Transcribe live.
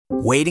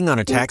Waiting on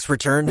a tax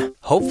return?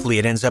 Hopefully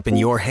it ends up in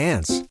your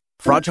hands.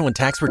 Fraudulent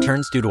tax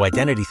returns due to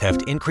identity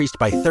theft increased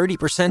by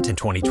 30% in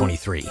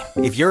 2023.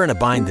 If you're in a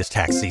bind this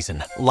tax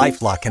season,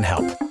 LifeLock can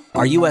help.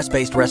 Our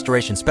U.S.-based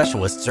restoration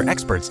specialists are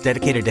experts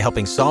dedicated to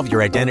helping solve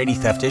your identity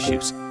theft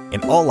issues.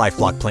 And all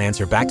LifeLock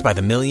plans are backed by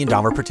the $1 Million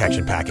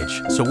Protection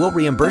Package. So we'll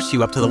reimburse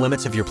you up to the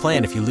limits of your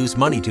plan if you lose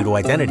money due to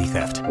identity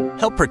theft.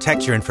 Help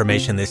protect your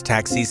information this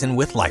tax season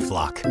with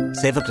LifeLock.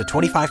 Save up to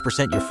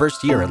 25% your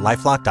first year at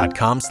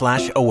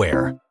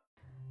LifeLock.com/aware.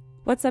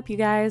 What's up, you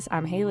guys?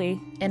 I'm Haley.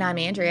 And I'm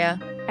Andrea.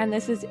 And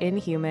this is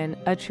Inhuman,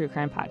 a true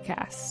crime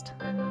podcast.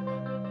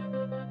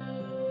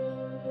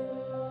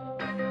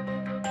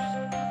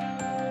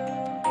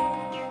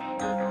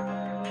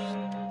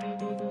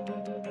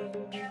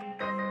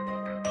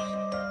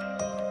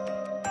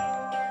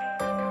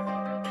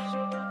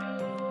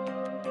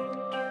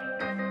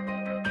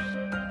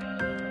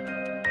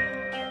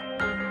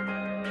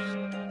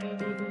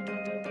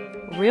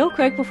 Real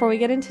quick, before we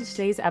get into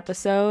today's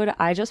episode,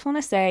 I just want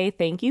to say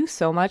thank you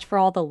so much for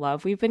all the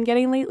love we've been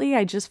getting lately.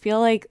 I just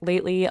feel like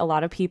lately a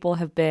lot of people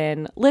have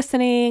been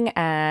listening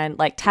and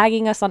like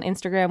tagging us on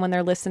Instagram when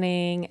they're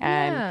listening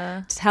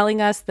and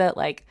telling us that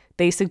like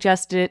they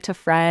suggested it to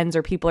friends,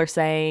 or people are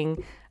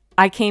saying,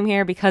 I came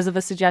here because of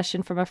a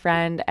suggestion from a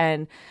friend.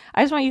 And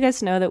I just want you guys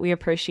to know that we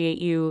appreciate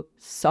you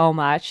so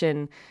much.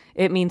 And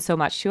it means so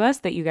much to us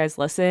that you guys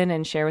listen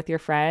and share with your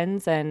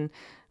friends. And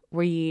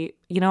we,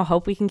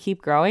 hope we can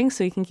keep growing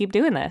so you can keep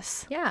doing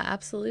this. Yeah,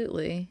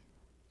 absolutely.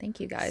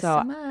 Thank you guys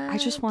so much. I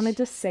just wanted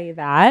to say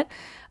that.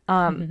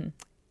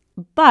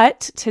 But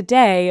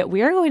today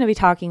we are going to be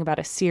talking about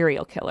a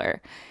serial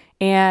killer.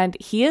 And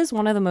he is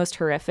one of the most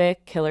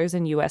horrific killers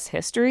in U.S.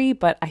 history,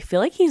 but I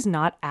feel like he's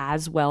not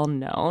as well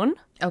known.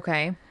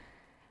 Okay.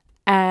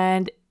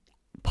 And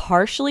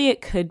partially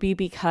it could be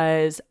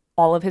because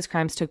all of his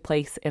crimes took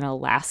place in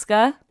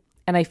Alaska.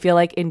 And I feel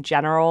like in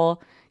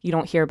general, you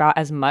don't hear about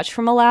as much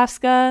from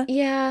Alaska.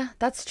 Yeah,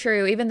 that's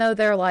true. Even though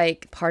they're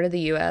like part of the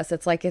U.S.,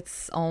 it's like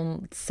its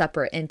own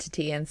separate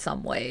entity in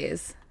some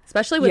ways,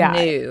 especially with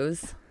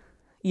news.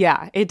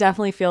 Yeah, it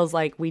definitely feels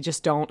like we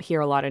just don't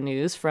hear a lot of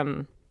news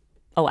from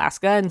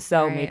Alaska. And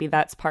so maybe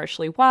that's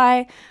partially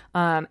why.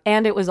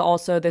 And it was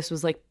also, this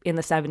was like in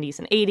the 70s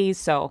and 80s,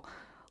 so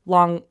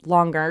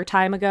longer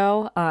time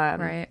ago.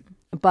 Right.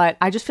 But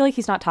I just feel like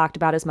he's not talked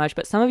about as much,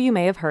 but some of you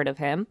may have heard of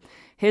him.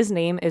 His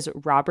name is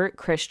Robert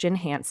Christian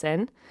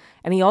Hansen,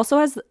 and he also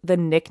has the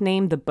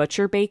nickname The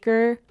Butcher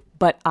Baker,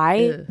 but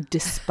I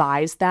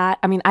despise that.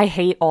 I mean, I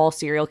hate all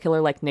serial killer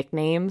like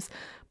nicknames,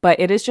 but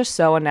it is just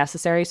so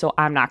unnecessary, so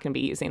I'm not going to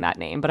be using that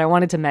name. But I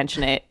wanted to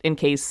mention it in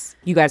case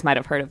you guys might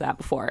have heard of that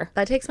before.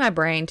 That takes my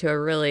brain to a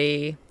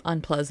really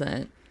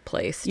unpleasant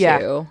place, too.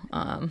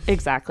 Yeah,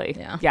 exactly.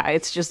 Yeah,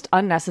 it's just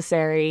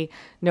unnecessary.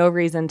 No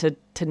reason to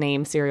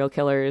name serial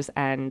killers,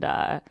 and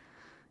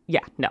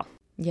no.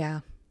 Yeah.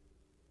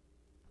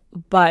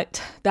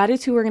 But that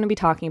is who we're going to be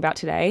talking about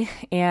today,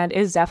 and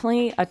is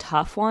definitely a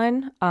tough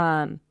one.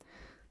 I'll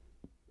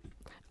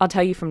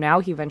tell you from now,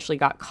 he eventually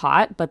got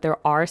caught, but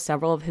there are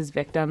several of his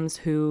victims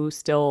who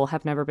still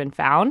have never been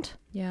found.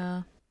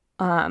 Yeah.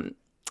 But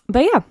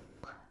yeah.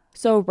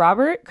 So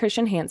Robert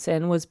Christian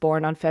Hansen was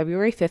born on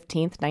February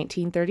 15th,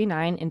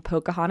 1939 in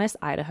Pocahontas,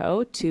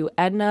 Idaho, to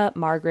Edna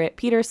Margaret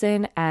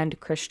Peterson and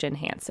Christian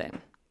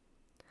Hansen.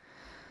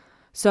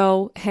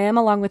 So him,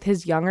 along with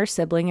his younger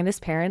sibling and his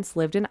parents,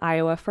 lived in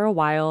Iowa for a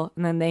while,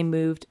 and then they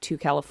moved to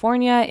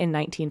California in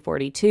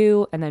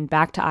 1942 and then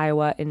back to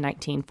Iowa in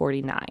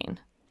 1949.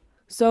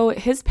 So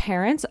his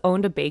parents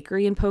owned a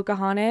bakery in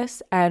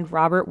Pocahontas, and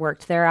Robert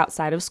worked there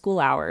outside of school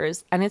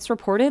hours, and it's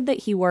reported that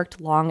he worked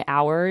long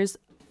hours,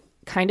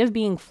 kind of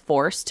being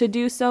forced to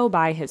do so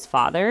by his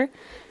father.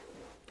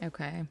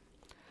 Okay.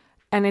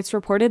 And it's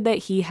reported that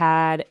he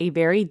had a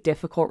very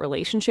difficult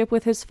relationship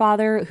with his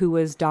father, who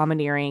was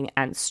domineering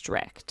and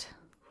strict.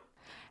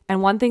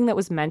 And one thing that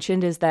was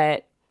mentioned is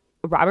that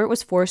Robert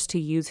was forced to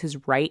use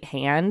his right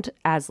hand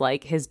as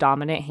like his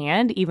dominant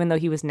hand, even though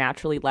he was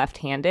naturally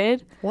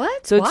left-handed.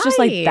 What? So it's just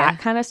like that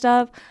kind of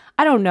stuff.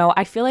 I don't know.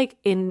 I feel like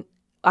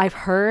I've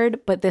heard,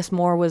 but this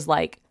more was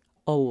like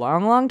a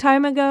long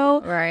time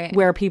ago, right?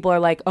 Where people are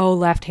like, oh,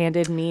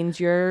 left-handed means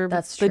you're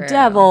That's the true.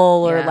 devil,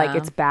 or like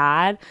it's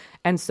bad.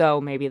 And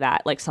so maybe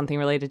that, like something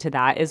related to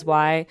that is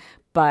why,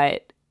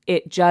 but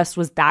it just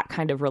was that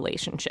kind of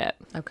relationship.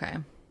 Okay.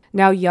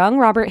 Now, young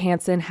Robert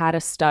Hansen had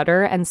a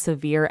stutter and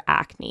severe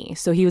acne,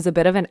 so he was a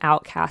bit of an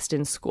outcast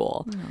in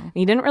school. Oh.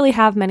 He didn't really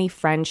have many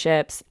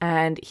friendships,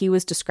 and he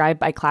was described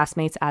by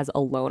classmates as a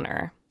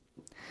loner.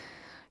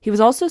 He was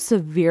also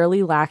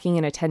severely lacking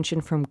in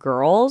attention from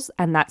girls,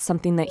 and that's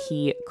something that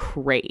he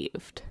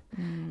craved.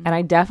 And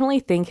I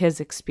definitely think his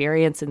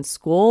experience in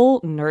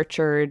school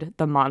nurtured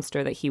the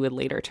monster that he would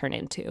later turn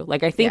into.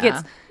 Like, I think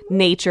it's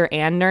nature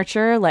and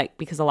nurture, like,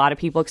 because a lot of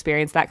people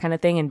experience that kind of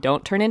thing and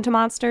don't turn into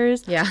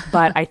monsters. Yeah.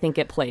 But I think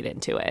it played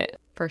into it.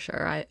 For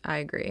sure. I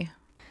agree.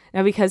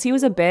 Now, because he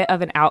was a bit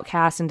of an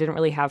outcast and didn't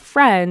really have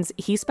friends,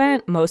 he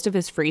spent most of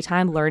his free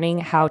time learning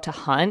how to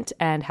hunt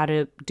and how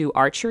to do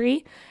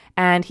archery.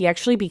 and he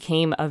actually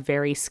became a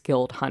very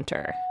skilled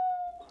hunter.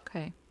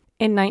 Okay.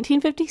 In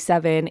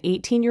 1957,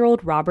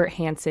 18-year-old Robert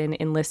Hansen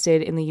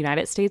enlisted in the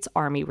United States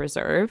Army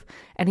Reserve,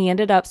 and he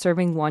ended up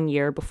serving 1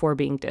 year before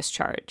being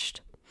discharged.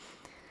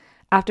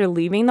 After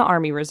leaving the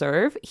Army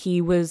Reserve,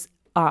 he was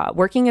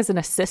working as an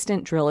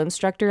assistant drill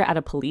instructor at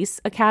a police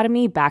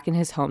academy back in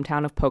his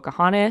hometown of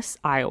Pocahontas,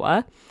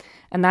 Iowa,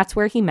 and that's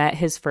where he met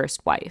his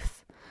first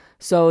wife.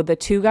 So the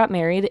two got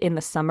married in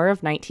the summer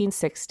of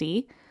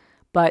 1960,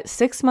 but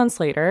 6 months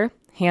later,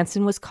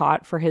 Hansen was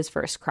caught for his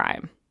first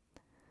crime.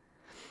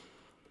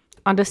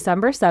 On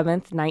December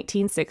 7th,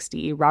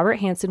 1960, Robert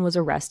Hansen was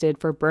arrested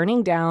for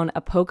burning down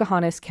a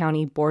Pocahontas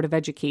County Board of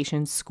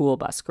Education school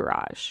bus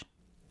garage.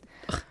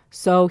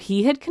 So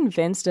he had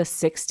convinced a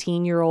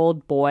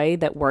 16-year-old boy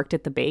that worked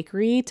at the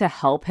bakery to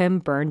help him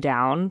burn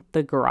down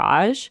the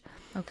garage.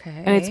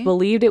 Okay. And it's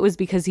believed it was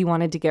because he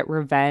wanted to get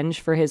revenge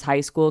for his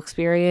high school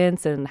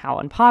experience and how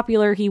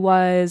unpopular he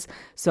was.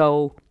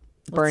 So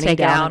burning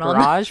down a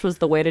garage was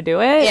the way to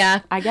do it.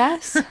 Yeah. I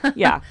guess.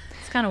 Yeah.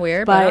 It's kind of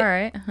weird, but all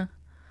right.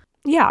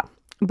 Yeah.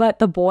 But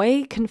the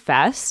boy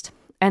confessed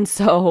and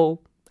told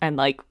them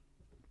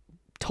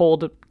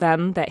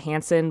that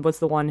Hansen was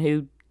the one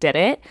who did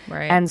it.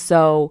 Right. And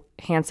so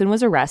Hansen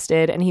was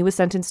arrested and he was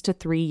sentenced to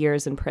 3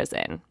 years in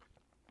prison.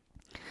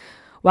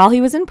 While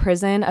he was in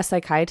prison, a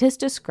psychiatrist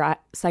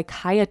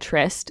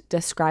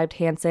described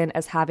Hansen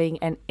as having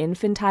an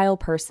infantile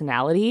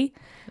personality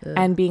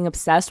and being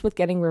obsessed with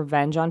getting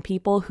revenge on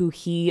people who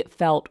he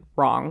felt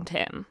wronged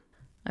him.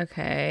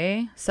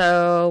 Okay.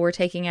 So we're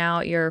taking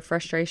out your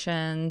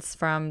frustrations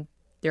from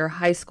your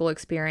high school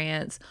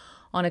experience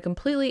on a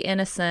completely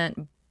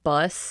innocent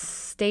bus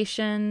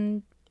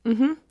station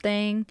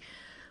thing.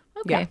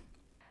 Okay. Yeah.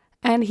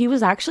 And he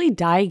was actually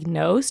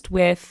diagnosed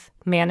with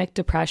manic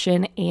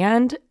depression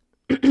and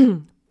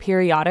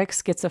periodic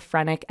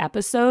schizophrenic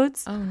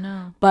episodes. Oh,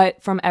 no.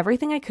 But from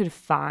everything I could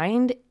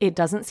find, it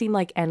doesn't seem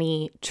like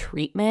any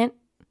treatment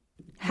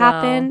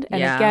happened.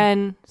 Well, and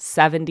again,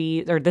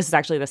 70s, or this is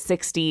actually the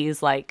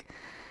 60s, like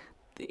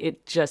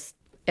it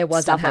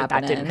wasn't stuff happening. Like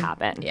that didn't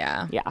happen.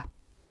 Yeah. Yeah.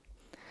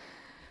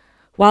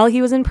 While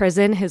he was in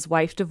prison, his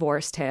wife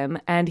divorced him,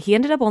 and he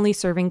ended up only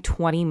serving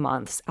 20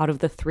 months out of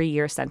the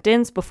 3-year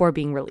sentence before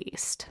being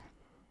released.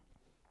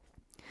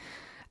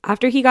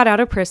 After he got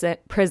out of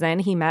prison,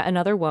 he met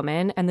another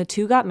woman, and the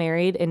two got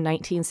married in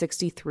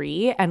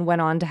 1963 and went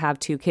on to have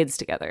 2 kids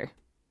together.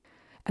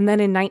 And then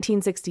in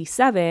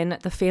 1967,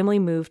 the family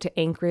moved to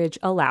Anchorage,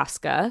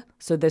 Alaska.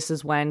 So this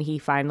is when he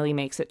finally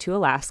makes it to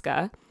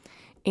Alaska.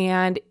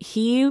 And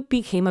he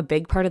became a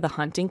big part of the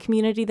hunting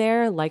community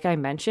there. Like I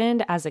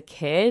mentioned, as a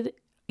kid,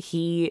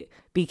 he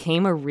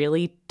became a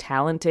really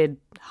talented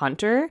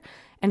hunter,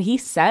 and he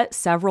set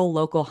several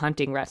local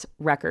hunting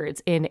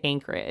records in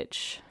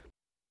Anchorage.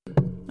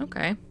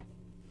 Okay.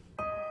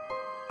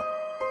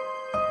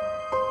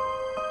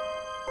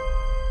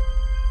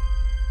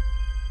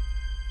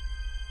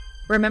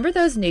 Remember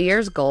those New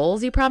Year's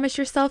goals you promised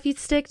yourself you'd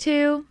stick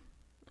to?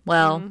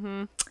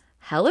 Well,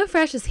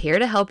 HelloFresh is here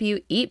to help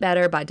you eat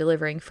better by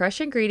delivering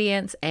fresh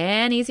ingredients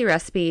and easy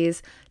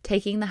recipes,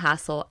 taking the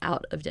hassle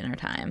out of dinner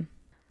time.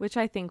 Which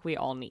I think we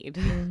all need.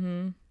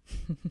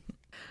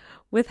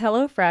 With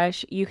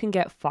HelloFresh, you can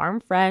get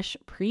farm-fresh,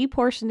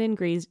 pre-portioned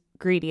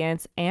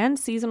ingredients and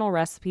seasonal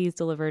recipes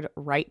delivered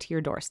right to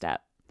your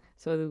doorstep.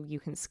 So you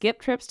can skip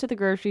trips to the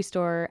grocery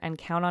store and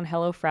count on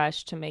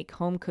HelloFresh to make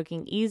home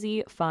cooking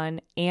easy,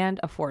 fun, and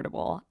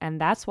affordable. And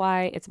that's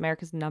why it's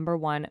America's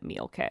 #1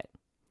 meal kit.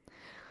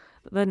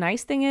 The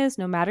nice thing is,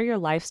 no matter your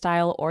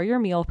lifestyle or your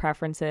meal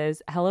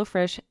preferences,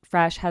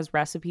 HelloFresh has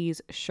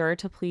recipes sure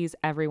to please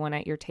everyone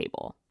at your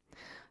table.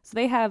 So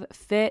they have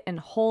fit and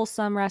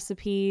wholesome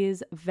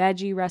recipes,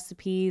 veggie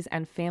recipes,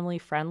 and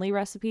family-friendly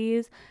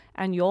recipes,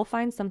 and you'll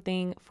find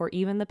something for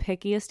even the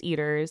pickiest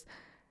eaters,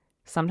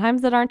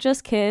 sometimes that aren't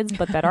just kids,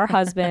 but that are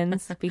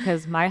husbands,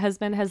 because my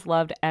husband has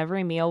loved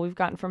every meal we've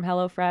gotten from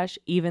HelloFresh,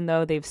 even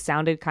though they've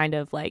sounded kind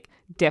of like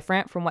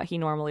different from what he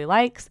normally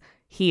likes.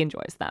 He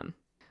enjoys them.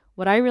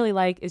 What I really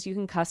like is you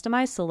can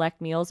customize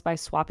select meals by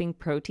swapping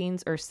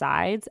proteins or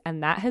sides,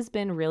 and that has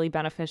been really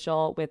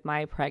beneficial with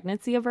my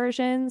pregnancy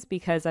aversions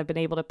because I've been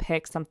able to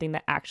pick something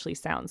that actually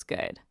sounds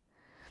good.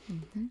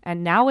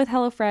 And now with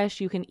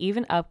HelloFresh, you can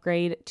even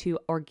upgrade to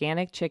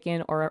organic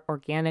chicken or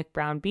organic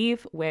brown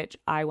beef, which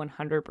I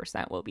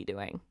 100% will be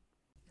doing.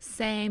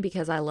 Same,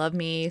 because I love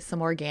me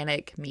some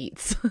organic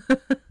meats.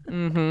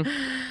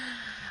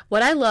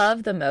 What I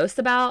love the most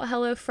about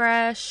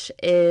HelloFresh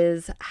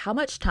is how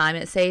much time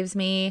it saves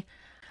me.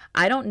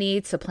 I don't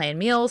need to plan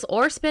meals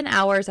or spend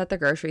hours at the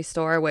grocery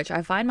store, which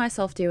I find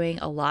myself doing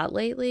a lot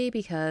lately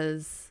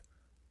because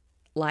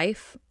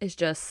life is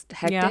just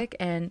hectic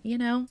and you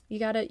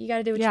gotta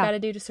do what you gotta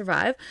do to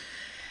survive.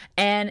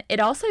 And it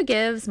also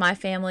gives my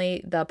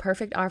family the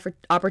perfect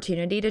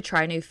opportunity to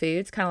try new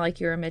foods, kind of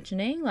like you were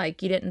mentioning.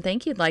 Like, you didn't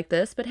think you'd like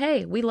this, but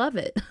hey, we love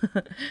it.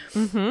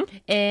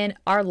 In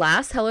our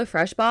last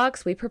HelloFresh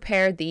box, we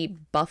prepared the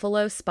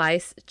buffalo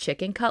spice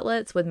chicken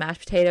cutlets with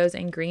mashed potatoes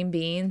and green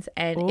beans,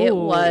 and it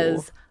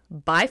was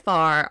by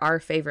far our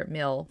favorite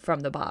meal from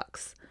the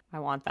box. I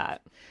want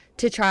that.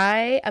 To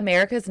try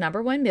America's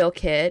 #1 meal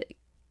kit,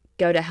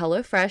 go to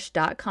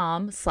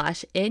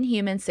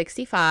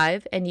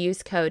HelloFresh.com/Inhuman65 and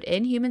use code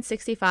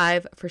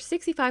Inhuman65 for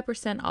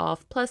 65%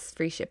 off plus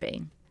free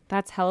shipping.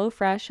 That's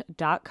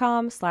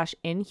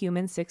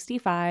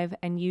HelloFresh.com/Inhuman65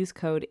 and use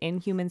code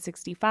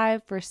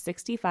Inhuman65 for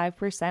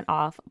 65%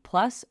 off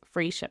plus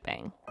free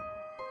shipping.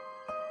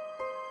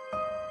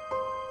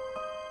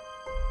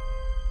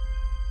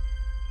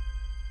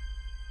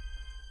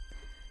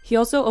 He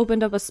also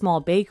opened up a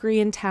small bakery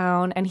in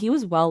town, and he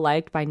was well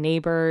liked by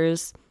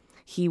neighbors.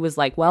 He was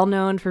like well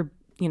known for,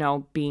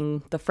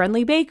 being the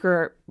friendly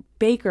baker,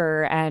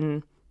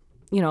 and,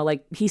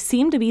 like he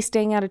seemed to be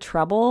staying out of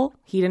trouble.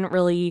 He didn't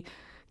really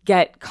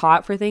get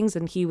caught for things,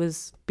 and he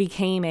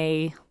became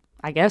a,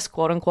 I guess,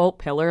 quote unquote,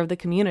 pillar of the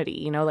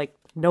community. Like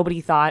nobody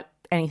thought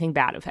anything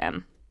bad of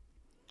him.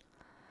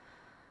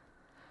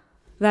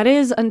 That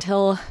is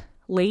until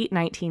late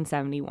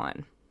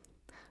 1971.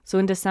 So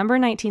in December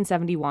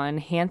 1971,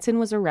 Hansen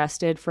was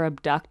arrested for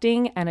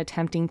abducting and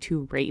attempting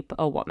to rape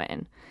a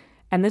woman.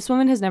 And this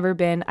woman has never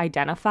been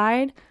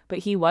identified, but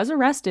he was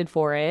arrested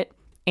for it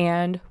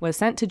and was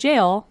sent to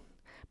jail,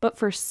 but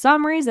for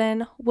some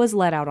reason was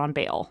let out on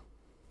bail.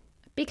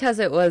 Because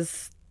it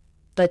was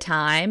the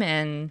time,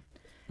 and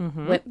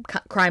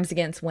crimes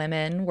against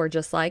women were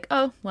just like,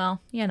 oh,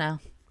 well, Yeah.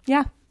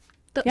 She'll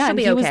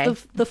be he okay.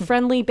 was the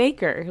friendly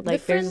baker. The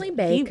friendly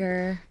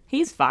baker.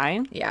 He's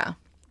fine. Yeah.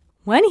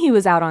 When he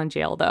was out on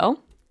jail,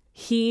 though,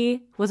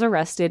 he was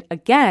arrested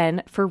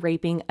again for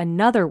raping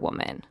another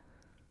woman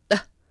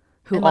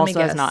who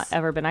also has not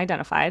ever been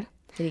identified.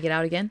 Did he get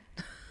out again?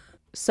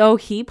 So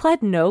he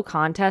pled no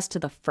contest to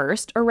the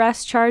first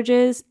arrest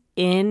charges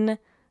oh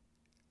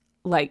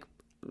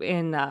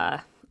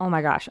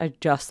my gosh, I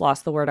just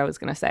lost the word I was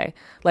going to say.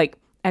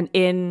 And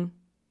in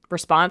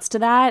response to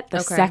that,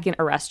 the second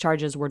arrest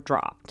charges were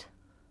dropped.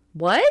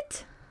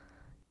 What?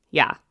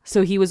 Yeah.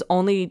 So he was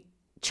only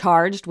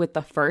charged with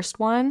the first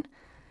one,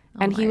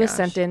 and he was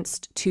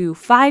sentenced to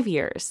 5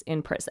 years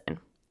in prison.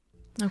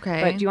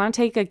 Okay. But do you want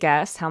to take a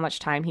guess how much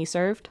time he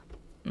served?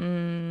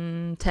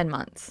 10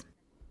 months.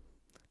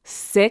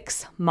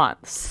 6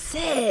 months.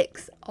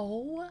 6.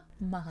 Oh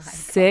my God.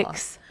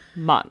 6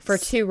 months. For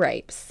 2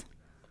 rapes.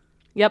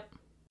 Yep.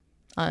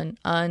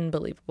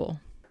 Unbelievable.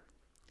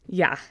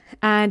 Yeah.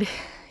 And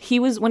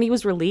when he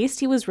was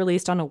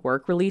released on a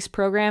work release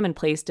program and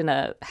placed in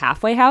a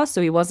halfway house,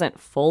 so he wasn't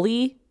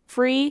fully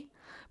free,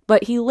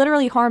 but he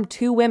literally harmed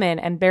 2 women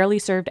and barely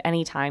served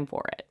any time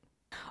for it.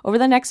 Over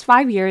the next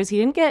 5 years, he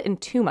didn't get in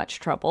too much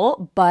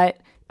trouble, but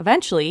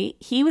eventually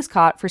he was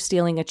caught for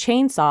stealing a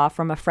chainsaw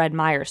from a Fred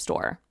Meyer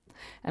store.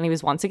 And he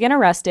was once again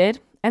arrested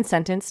and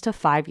sentenced to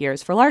 5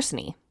 years for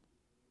larceny.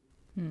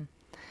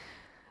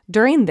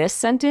 During this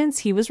sentence,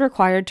 he was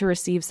required to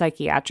receive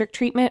psychiatric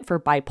treatment for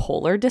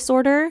bipolar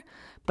disorder.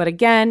 But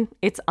again,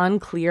 it's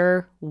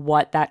unclear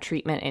what that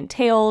treatment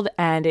entailed,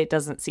 and it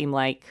doesn't seem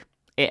like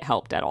it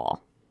helped at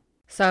all.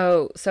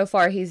 So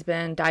far he's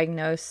been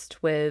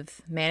diagnosed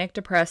with manic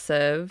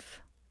depressive,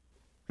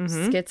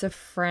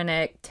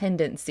 schizophrenic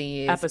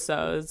tendencies.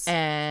 Episodes.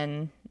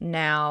 And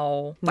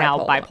now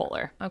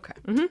bipolar. Okay.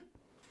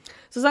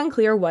 So it's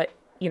unclear what,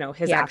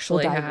 his actual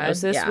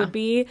diagnosis would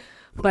be,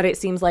 but it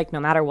seems like no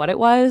matter what it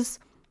was,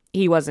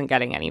 he wasn't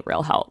getting any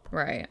real help.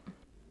 Right.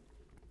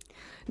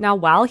 Now,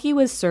 while he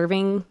was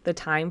serving the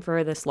time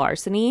for this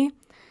larceny,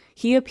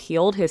 he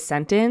appealed his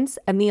sentence,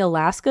 and the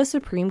Alaska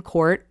Supreme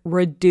Court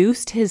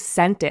reduced his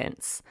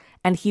sentence,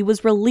 and he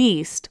was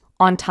released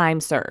on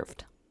time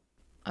served.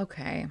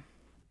 Okay.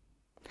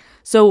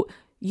 So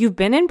you've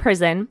been in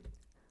prison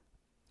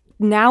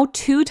now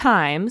 2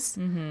 times.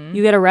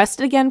 You get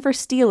arrested again for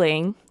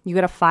stealing. You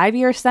get a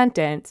 5-year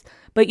sentence,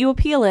 but you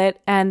appeal it,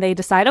 and they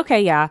decide,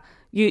 okay, yeah,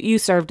 you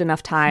served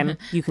enough time.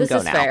 You can go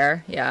now. This is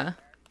fair. Yeah.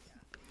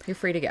 You're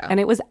free to go. And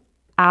it was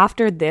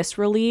after this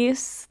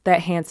release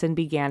that Hansen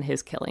began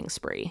his killing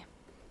spree.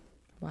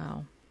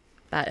 Wow.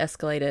 That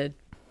escalated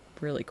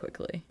really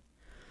quickly.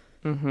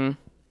 And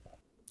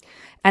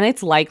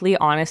it's likely,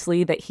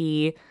 honestly, that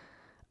he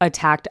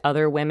attacked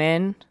other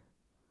women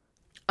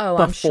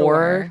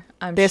before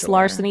this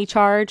larceny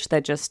charge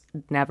that just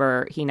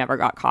he never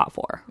got caught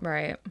for.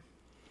 Right.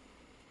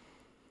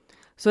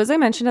 So as I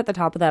mentioned at the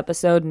top of the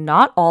episode,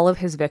 not all of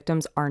his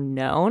victims are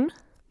known,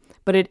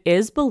 but it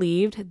is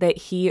believed that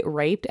he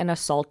raped and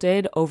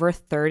assaulted over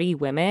 30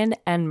 women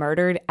and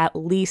murdered at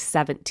least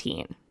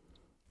 17.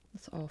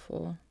 That's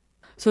awful.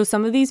 So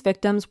some of these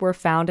victims were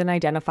found and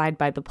identified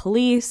by the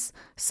police.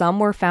 Some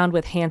were found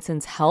with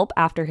Hansen's help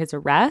after his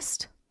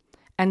arrest.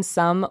 And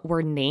some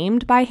were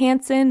named by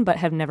Hansen but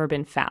have never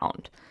been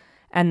found.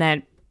 And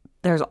then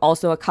there's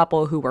also a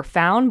couple who were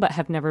found but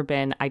have never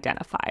been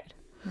identified.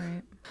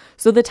 Right.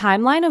 So the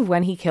timeline of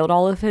when he killed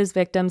all of his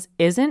victims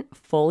isn't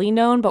fully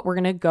known, but we're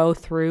going to go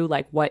through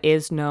what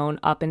is known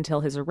up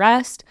until his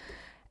arrest.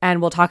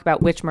 And we'll talk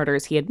about which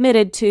murders he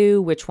admitted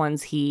to, which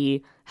ones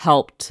he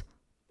helped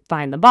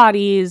find the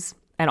bodies,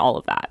 and all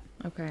of that.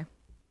 Okay.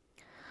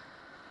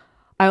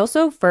 I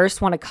also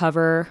first want to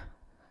cover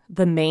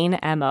the main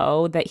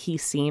MO that he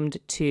seemed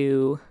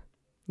to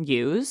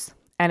use,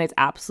 and it's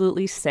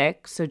absolutely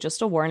sick. So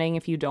just a warning,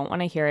 if you don't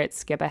want to hear it,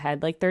 skip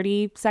ahead like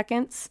 30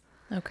 seconds.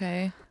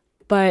 Okay.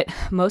 But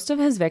most of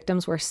his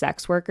victims were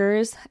sex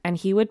workers, and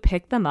he would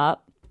pick them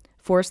up,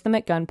 force them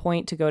at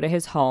gunpoint to go to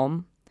his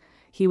home.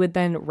 He would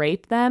then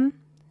rape them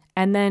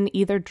and then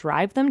either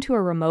drive them to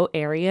a remote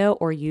area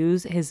or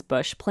use his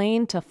bush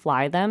plane to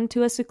fly them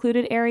to a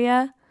secluded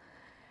area.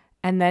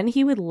 And then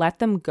he would let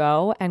them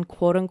go and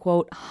quote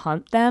unquote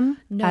hunt them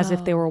as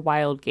if they were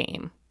wild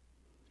game.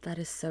 That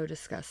is so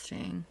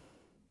disgusting.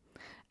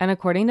 And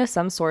according to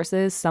some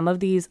sources, some of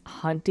these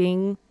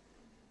hunting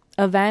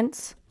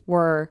events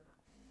were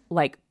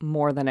like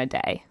more than a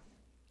day.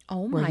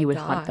 Oh my gosh. Where he would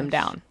hunt them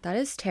down. That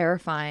is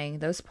terrifying.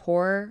 Those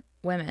poor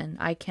women.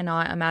 I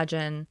cannot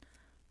imagine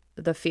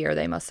the fear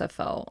they must have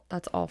felt.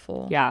 That's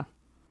awful. Yeah.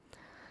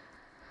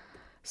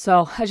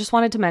 So I just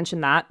wanted to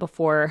mention that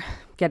before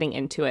getting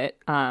into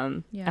it.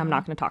 I'm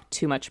not going to talk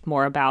too much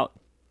more about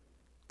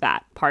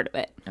that part of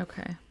it.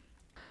 Okay.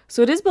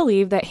 So it is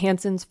believed that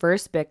Hansen's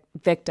first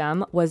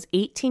victim was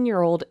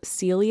 18-year-old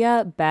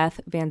Celia Beth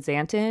Van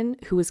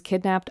Zanten, who was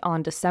kidnapped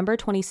on December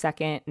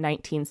 22nd,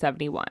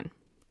 1971.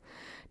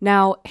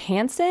 Now,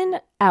 Hansen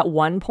at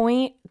one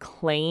point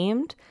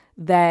claimed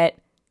that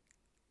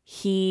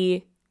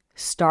he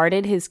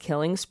started his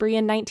killing spree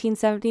in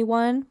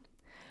 1971,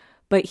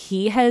 but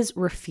he has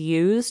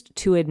refused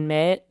to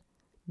admit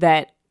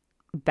that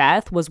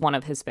Beth was one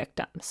of his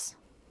victims.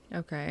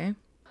 Okay.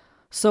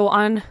 So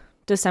on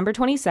December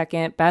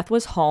 22nd, Beth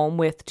was home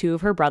with two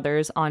of her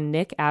brothers on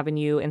Nick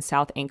Avenue in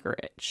South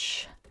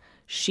Anchorage.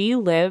 She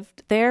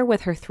lived there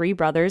with her three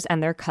brothers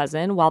and their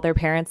cousin while their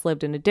parents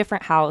lived in a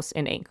different house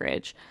in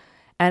Anchorage.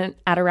 And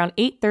at around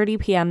 8:30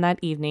 p.m. that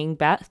evening,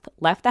 Beth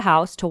left the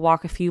house to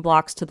walk a few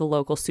blocks to the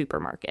local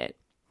supermarket.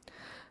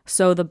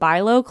 So the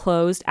Bi-Lo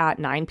closed at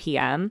 9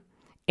 p.m.,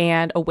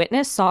 and a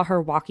witness saw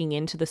her walking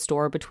into the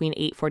store between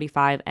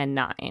 8:45 and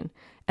 9.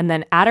 And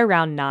then at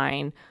around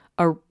 9,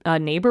 a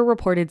neighbor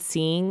reported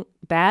seeing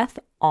Beth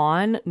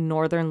on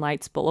Northern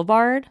Lights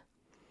Boulevard,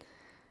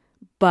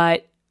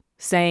 but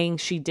saying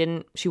she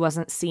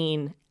wasn't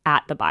seen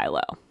at the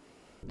Bi-Lo.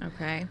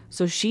 Okay.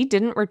 So she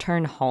didn't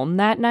return home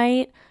that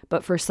night,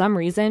 but for some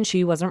reason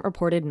she wasn't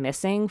reported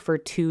missing for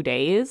 2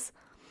 days.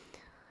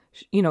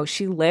 You know,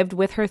 she lived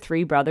with her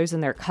three brothers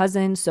and their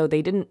cousin, so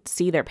they didn't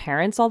see their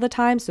parents all the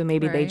time. So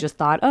maybe they just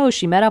thought, oh,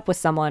 she met up with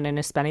someone and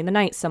is spending the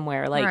night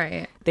somewhere.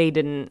 Like they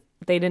didn't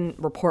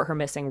report her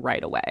missing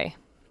right away.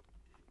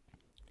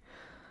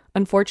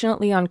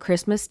 Unfortunately, on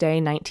Christmas Day,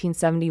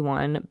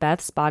 1971,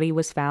 Beth's body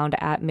was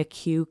found at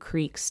McHugh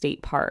Creek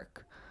State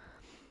Park.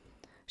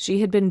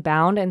 She had been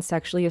bound and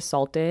sexually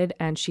assaulted,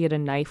 and she had a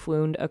knife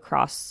wound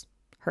across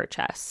her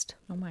chest.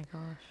 Oh my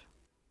gosh.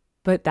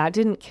 But that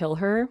didn't kill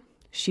her.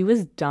 She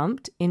was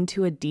dumped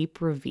into a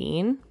deep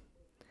ravine,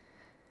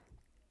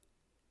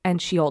 and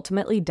she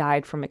ultimately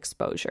died from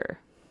exposure.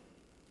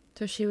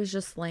 So she was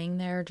just laying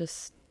there,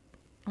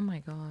 oh my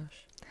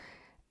gosh.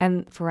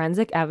 And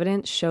forensic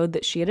evidence showed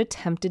that she had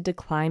attempted to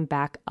climb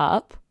back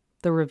up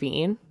the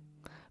ravine,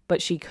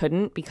 but she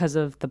couldn't because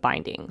of the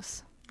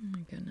bindings. Oh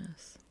my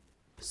goodness.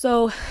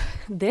 So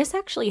this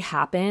actually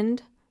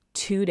happened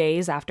 2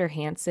 days after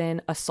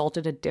Hansen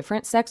assaulted a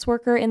different sex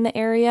worker in the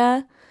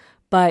area,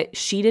 but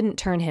she didn't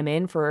turn him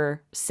in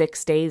for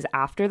 6 days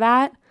after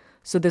that.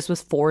 So this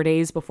was 4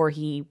 days before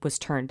he was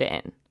turned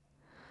in.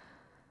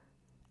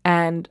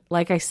 And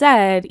like I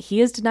said, he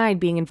has denied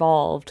being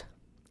involved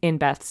in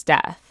Beth's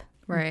death.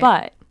 Right.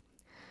 But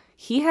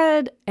he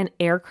had an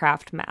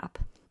aircraft map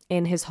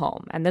in his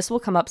home, and this will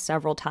come up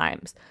several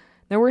times.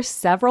 There were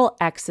several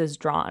X's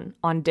drawn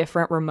on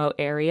different remote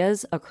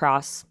areas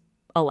across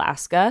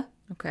Alaska.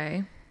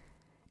 Okay.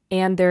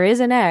 And there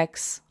is an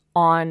X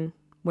on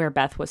where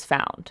Beth was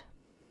found.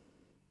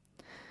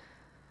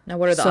 Now,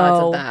 what are the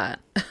odds of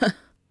that?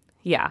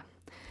 Yeah.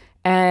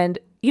 And,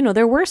 you know,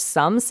 there were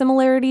some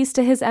similarities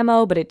to his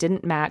MO, but it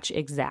didn't match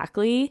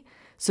exactly.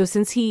 So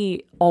since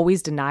he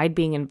always denied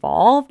being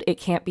involved, it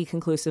can't be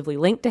conclusively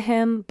linked to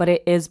him, but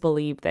it is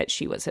believed that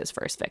she was his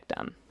first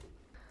victim.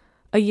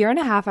 A year and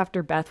a half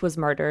after Beth was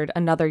murdered,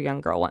 another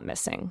young girl went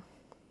missing.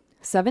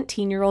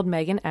 17-year-old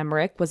Megan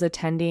Emmerich was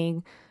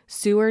attending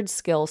Seward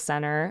Skills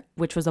Center,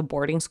 which was a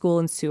boarding school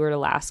in Seward,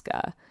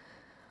 Alaska.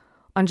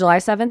 On July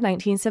 7th,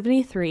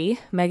 1973,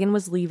 Megan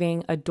was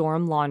leaving a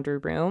dorm laundry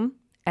room,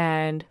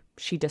 and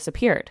she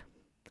disappeared.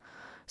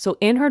 So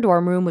in her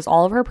dorm room was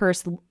all of her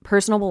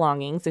personal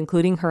belongings,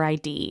 including her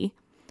ID.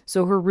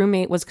 So her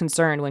roommate was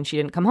concerned when she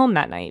didn't come home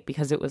that night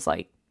because it was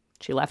like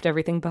she left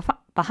everything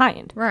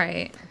behind.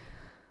 Right.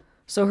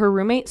 So her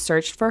roommate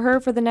searched for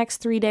her for the next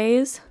 3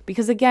 days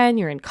because, again,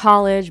 you're in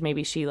college.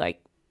 Maybe she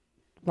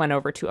went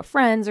over to a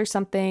friend's or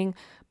something,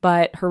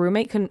 but her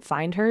roommate couldn't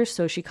find her,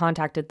 so she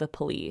contacted the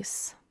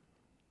police.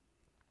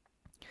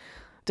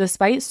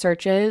 Despite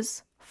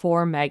searches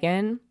for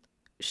Megan,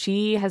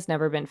 she has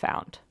never been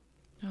found.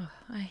 Oh,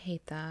 I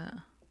hate that.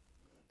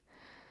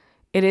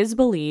 It is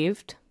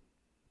believed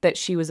that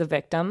she was a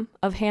victim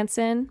of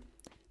Hansen,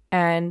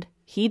 and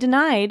he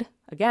denied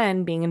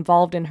again, being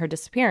involved in her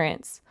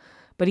disappearance.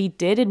 But he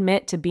did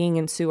admit to being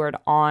in Seward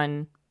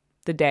on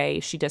the day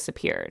she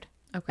disappeared.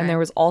 Okay. And there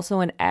was also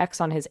an X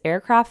on his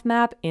aircraft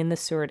map in the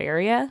Seward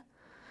area.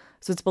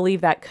 So it's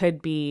believed that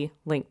could be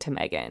linked to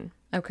Megan.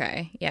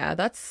 Okay. Yeah,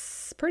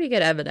 that's pretty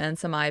good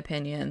evidence, in my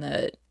opinion,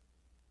 that,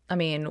 I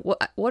mean,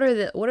 what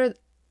are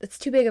it's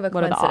too big of a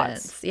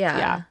coincidence.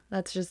 Yeah.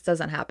 That just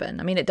doesn't happen.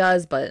 I mean, it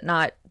does, but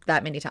not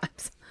that many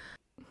times.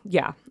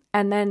 Yeah.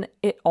 And then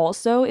it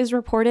also is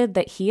reported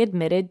that he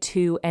admitted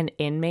to an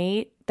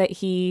inmate that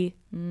he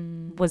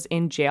was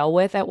in jail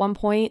with at one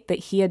point that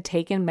he had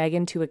taken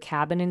Megan to a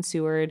cabin in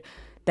Seward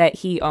that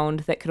he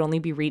owned that could only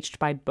be reached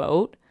by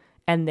boat.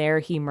 And there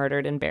he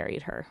murdered and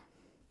buried her.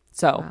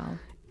 So,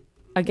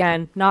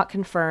 again, not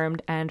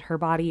confirmed. And her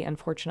body,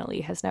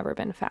 unfortunately, has never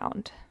been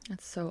found.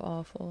 That's so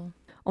awful.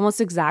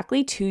 Almost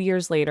exactly 2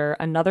 years later,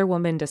 another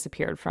woman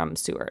disappeared from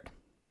Seward.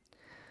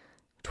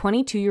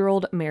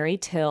 22-year-old Mary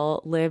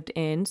Till lived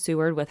in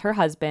Seward with her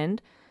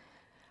husband.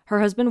 Her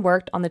husband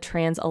worked on the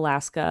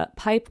Trans-Alaska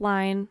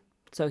Pipeline,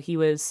 so he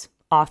was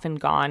often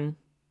gone,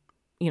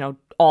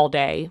 all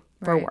day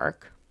for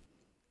work.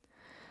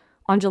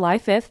 On July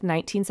 5th,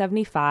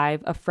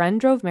 1975, a friend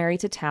drove Mary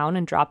to town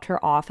and dropped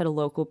her off at a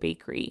local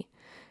bakery.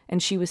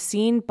 And she was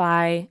seen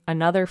by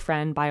another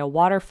friend by a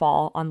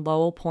waterfall on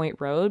Lowell Point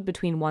Road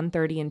between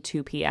 1:30 and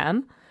 2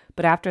 p.m.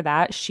 But after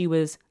that, she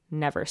was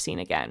never seen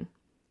again.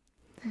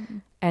 Mm-hmm.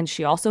 And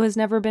she also has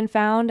never been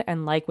found.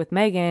 And like with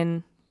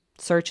Megan,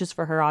 searches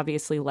for her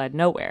obviously led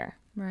nowhere.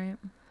 Right.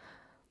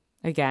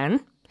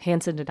 Again,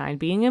 Hansen denied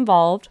being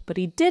involved, but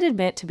he did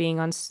admit to being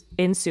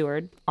in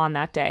Seward on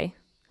that day.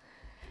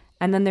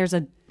 And then there's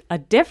a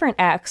different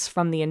X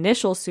from the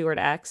initial Seward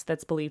X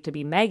that's believed to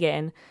be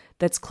Megan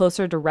that's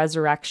closer to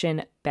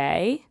Resurrection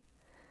Bay.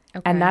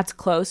 Okay. And that's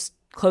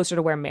closer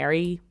to where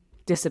Mary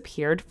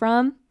disappeared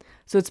from.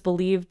 So it's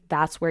believed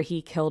that's where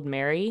he killed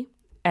Mary.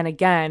 And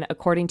again,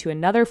 according to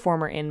another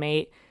former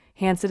inmate,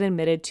 Hansen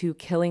admitted to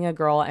killing a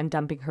girl and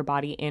dumping her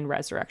body in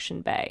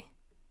Resurrection Bay.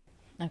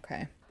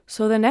 Okay.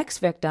 So the next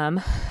victim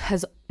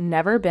has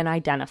never been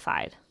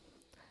identified.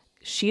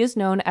 She is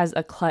known as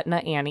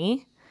Eklutna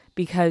Annie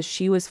because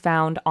she was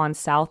found on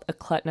South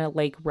Eklutna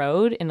Lake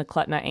Road in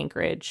Eklutna,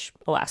 Anchorage,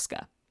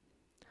 Alaska.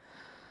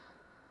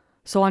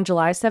 So on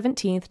July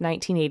 17th,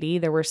 1980,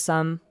 there were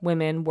some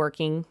women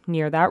working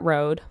near that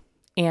road,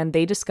 and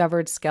they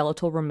discovered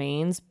skeletal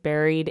remains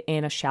buried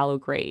in a shallow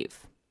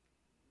grave.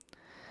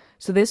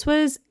 So this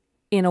was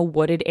in a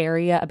wooded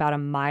area about a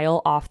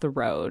mile off the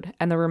road,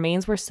 and the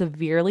remains were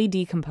severely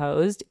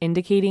decomposed,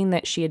 indicating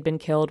that she had been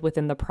killed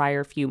within the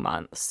prior few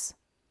months.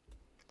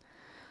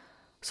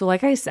 So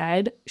like I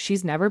said,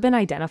 she's never been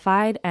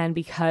identified, and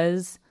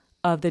because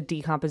of the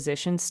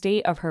decomposition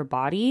state of her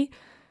body,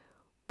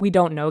 we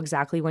don't know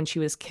exactly when she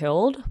was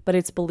killed, but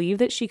it's believed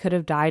that she could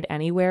have died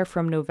anywhere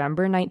from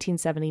November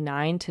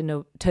 1979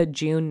 to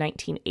June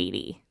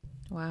 1980.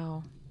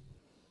 Wow.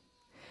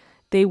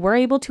 They were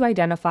able to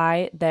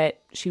identify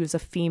that she was a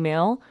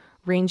female,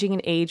 ranging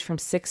in age from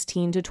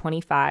 16 to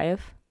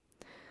 25.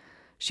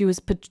 She was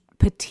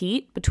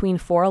petite, between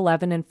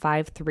 4'11 and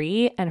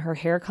 5'3, and her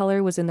hair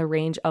color was in the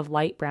range of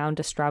light brown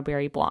to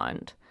strawberry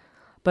blonde.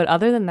 But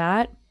other than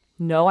that,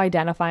 no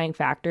identifying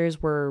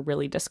factors were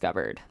really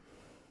discovered.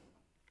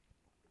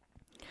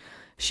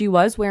 She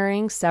was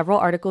wearing several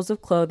articles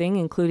of clothing,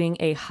 including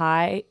a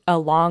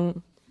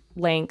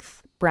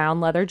long-length brown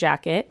leather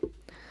jacket,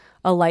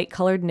 a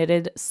light-colored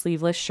knitted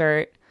sleeveless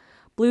shirt,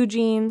 blue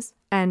jeans,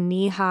 and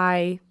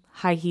knee-high,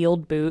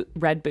 high-heeled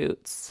red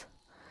boots.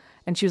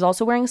 And she was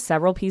also wearing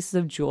several pieces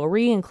of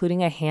jewelry,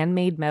 including a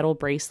handmade metal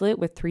bracelet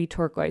with 3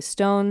 turquoise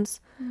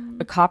stones,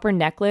 a copper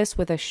necklace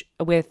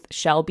with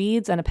shell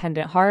beads and a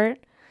pendant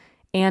heart,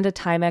 and a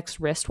Timex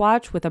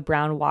wristwatch with a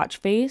brown watch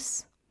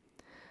face.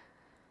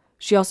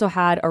 She also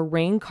had a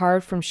ring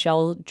carved from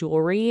shell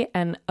jewelry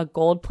and a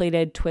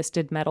gold-plated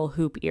twisted metal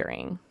hoop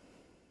earring.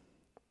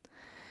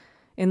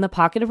 In the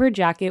pocket of her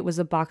jacket was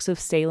a box of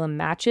Salem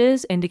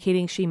matches,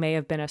 indicating she may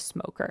have been a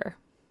smoker.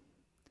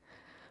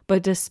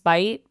 But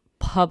despite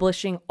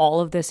publishing all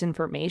of this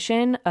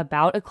information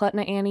about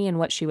Eklutna Annie and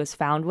what she was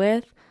found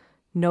with,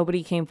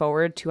 nobody came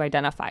forward to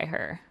identify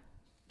her.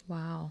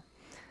 Wow.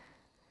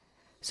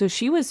 So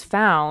she was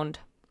found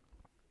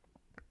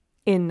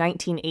in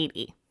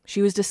 1980.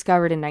 She was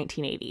discovered in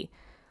 1980,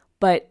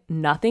 but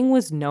nothing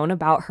was known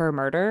about her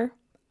murder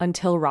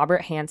until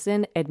Robert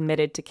Hansen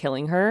admitted to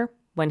killing her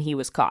when he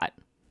was caught.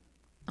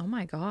 Oh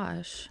my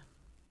gosh.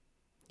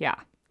 Yeah.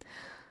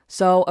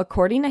 So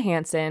according to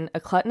Hansen,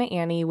 Eklutna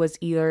Annie was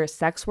either a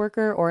sex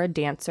worker or a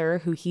dancer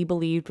who he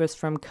believed was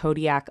from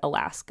Kodiak,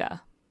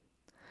 Alaska.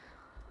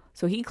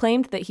 So he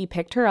claimed that he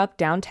picked her up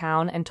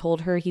downtown and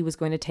told her he was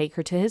going to take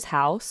her to his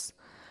house.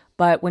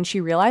 But when she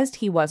realized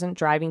he wasn't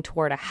driving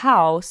toward a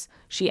house,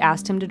 she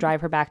asked him to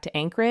drive her back to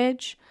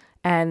Anchorage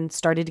and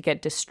started to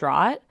get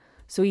distraught.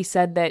 So he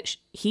said that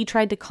he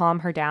tried to calm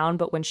her down,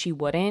 but when she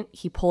wouldn't,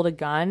 he pulled a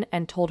gun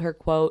and told her,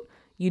 quote,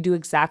 "You do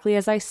exactly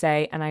as I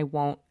say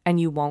and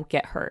you won't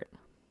get hurt."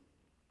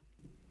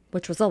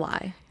 Which was a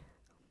lie.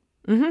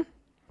 Mm-hmm.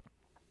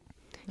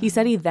 He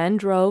said he then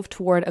drove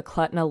toward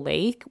Eklutna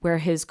Lake, where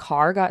his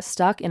car got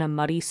stuck in a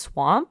muddy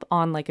swamp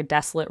on like a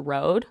desolate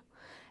road.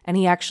 And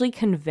he actually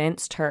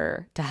convinced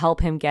her to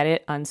help him get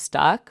it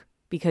unstuck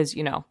because,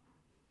 you know,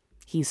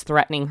 he's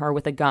threatening her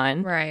with a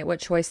gun. Right. What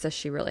choice does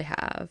she really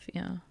have?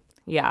 Yeah.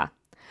 Yeah.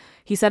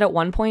 He said at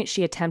one point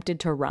she attempted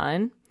to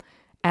run.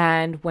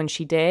 And when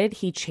she did,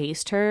 he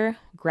chased her,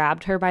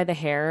 grabbed her by the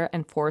hair,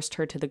 and forced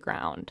her to the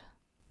ground.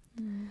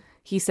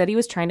 He said he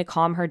was trying to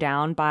calm her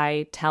down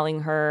by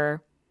telling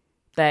her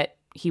that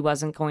he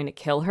wasn't going to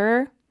kill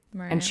her.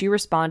 Right. And she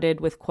responded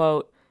with,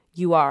 quote,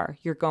 "You're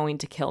going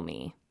to kill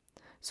me."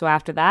 So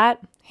after that,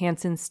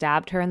 Hansen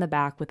stabbed her in the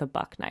back with a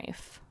buck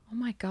knife. Oh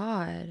my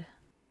God.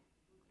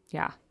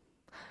 Yeah.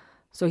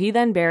 So he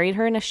then buried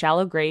her in a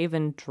shallow grave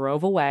and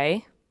drove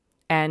away.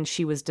 And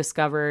she was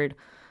discovered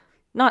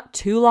not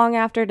too long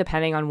after,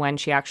 depending on when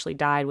she actually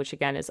died, which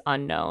again is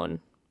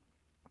unknown.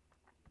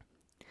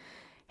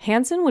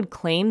 Hansen would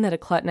claim that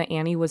Eklutna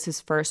Annie was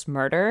his first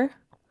murder,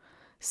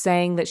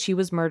 saying that she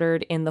was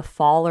murdered in the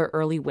fall or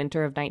early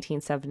winter of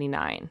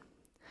 1979.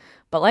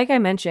 But like I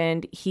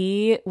mentioned,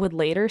 he would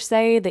later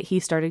say that he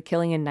started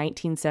killing in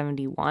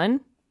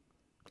 1971,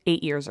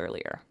 8 years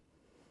earlier.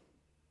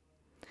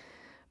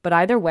 But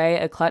either way,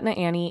 Eklutna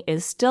Annie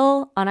is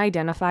still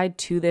unidentified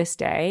to this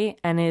day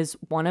and is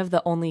one of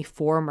the only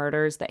 4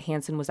 murders that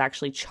Hansen was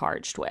actually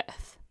charged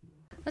with.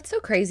 That's so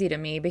crazy to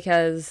me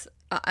because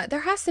there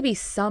has to be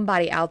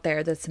somebody out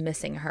there that's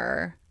missing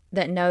her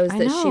that knows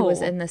that she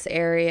was in this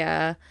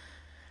area.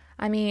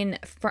 I mean,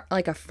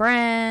 like a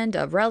friend,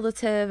 a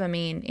relative, I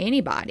mean,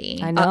 anybody.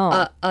 I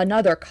know.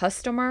 Another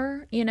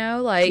customer, you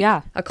know, like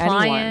a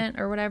client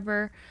or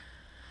whatever.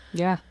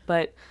 Yeah,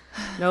 but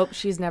nope,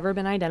 she's never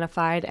been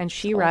identified, and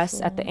she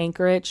rests at the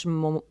Anchorage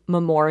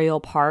Memorial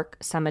Park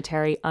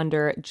Cemetery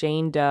under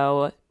Jane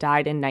Doe,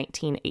 died in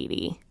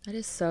 1980. That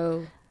is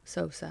so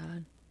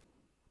sad.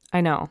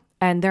 I know.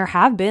 And there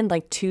have been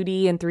like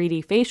 2D and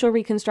 3D facial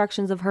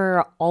reconstructions of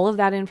her, all of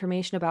that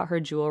information about her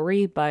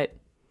jewelry, but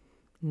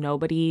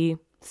nobody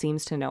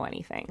seems to know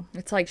anything.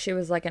 It's like she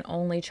was like an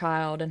only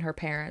child and her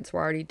parents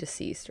were already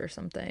deceased or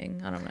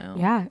something. I don't know.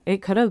 Yeah,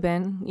 it could have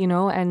been, you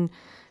know, and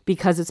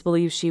because it's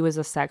believed she was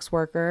a sex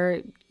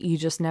worker, you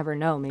just never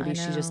know. Maybe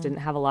she just didn't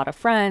have a lot of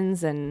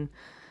friends, and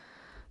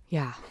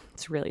yeah,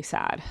 it's really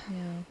sad.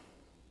 Yeah.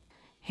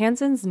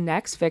 Hansen's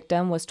next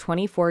victim was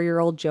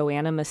 24-year-old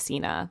Joanna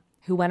Messina,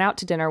 who went out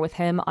to dinner with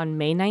him on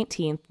May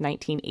 19th,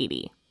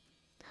 1980.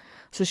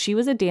 So she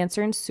was a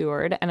dancer in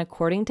Seward, and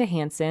according to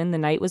Hansen, the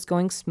night was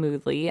going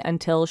smoothly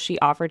until she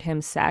offered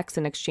him sex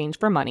in exchange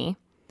for money.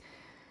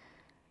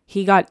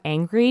 He got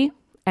angry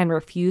and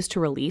refused to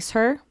release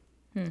her.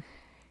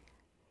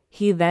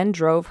 He then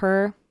drove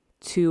her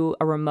to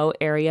a remote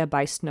area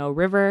by Snow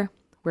River,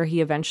 where he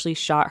eventually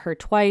shot her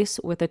twice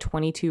with a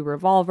 .22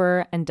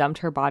 revolver and dumped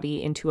her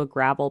body into a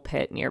gravel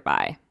pit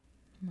nearby.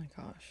 Oh my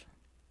gosh.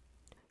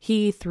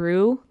 He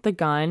threw the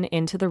gun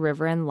into the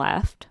river and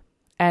left,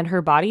 and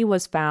her body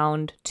was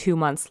found 2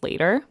 months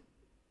later.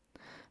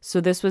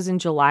 So this was in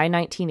July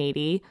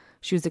 1980.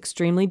 She was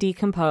extremely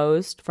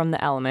decomposed from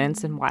the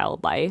elements and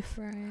wildlife.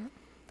 Right.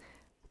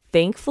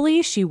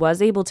 Thankfully, she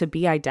was able to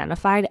be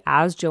identified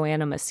as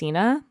Joanna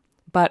Messina,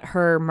 but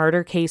her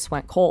murder case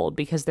went cold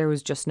because there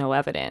was just no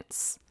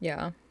evidence.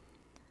 Yeah.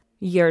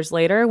 Years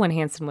later, when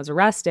Hansen was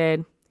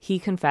arrested, he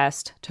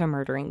confessed to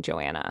murdering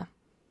Joanna.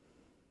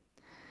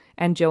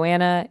 And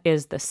Joanna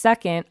is the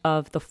second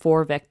of the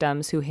 4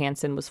 victims who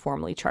Hansen was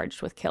formally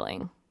charged with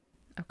killing.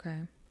 Okay.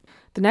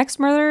 The next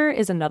murder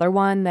is another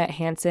one that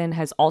Hansen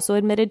has also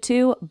admitted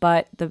to,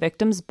 but the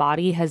victim's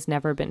body has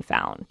never been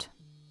found.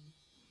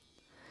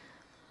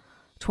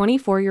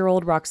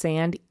 24-year-old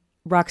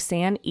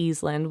Roxanne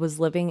Eastland was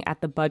living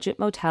at the Budget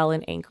Motel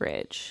in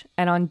Anchorage,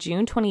 and on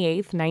June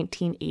 28th,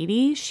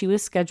 1980, she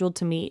was scheduled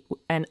to meet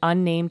an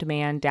unnamed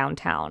man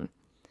downtown,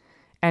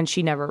 and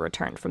she never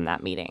returned from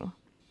that meeting.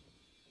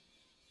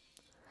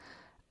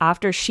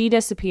 After she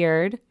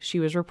disappeared, she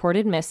was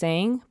reported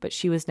missing, but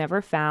she was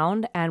never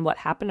found, and what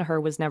happened to her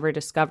was never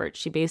discovered.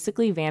 She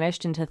basically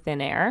vanished into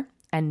thin air,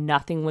 and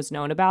nothing was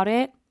known about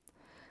it.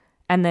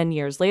 And then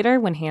years later,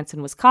 when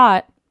Hansen was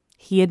caught,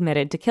 he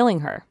admitted to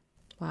killing her.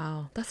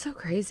 Wow, that's so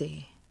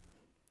crazy.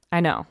 I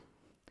know.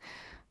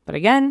 But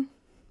again,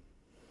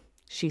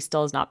 she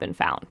still has not been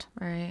found.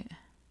 Right.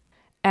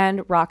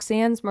 And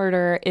Roxanne's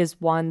murder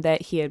is one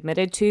that he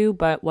admitted to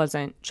but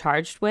wasn't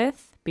charged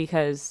with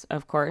because,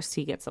 of course,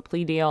 he gets a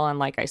plea deal. And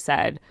like I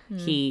said,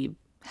 he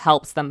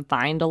helps them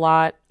find a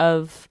lot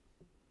of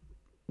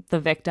the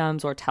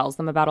victims or tells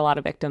them about a lot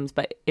of victims,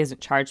 but isn't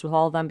charged with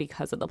all of them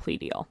because of the plea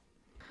deal.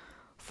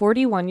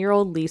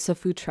 41-year-old Lisa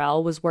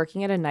Futrell was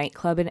working at a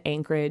nightclub in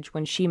Anchorage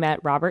when she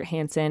met Robert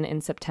Hansen in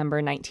September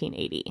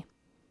 1980.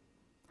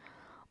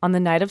 On the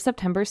night of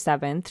September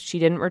 7th, she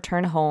didn't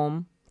return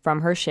home from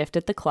her shift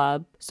at the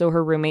club, so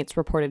her roommates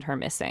reported her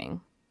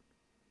missing.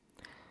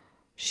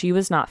 She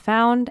was not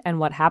found, and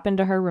what happened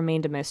to her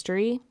remained a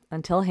mystery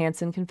until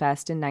Hansen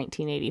confessed in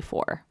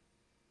 1984.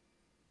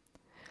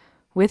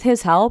 With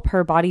his help,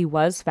 her body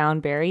was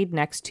found buried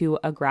next to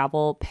a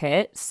gravel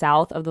pit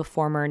south of the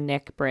former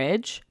Nick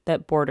Bridge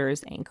that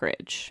borders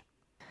Anchorage.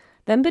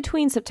 Then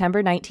between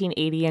September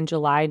 1980 and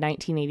July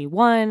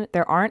 1981,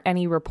 there aren't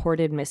any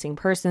reported missing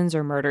persons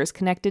or murders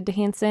connected to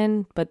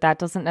Hansen, but that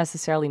doesn't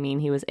necessarily mean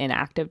he was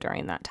inactive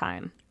during that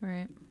time.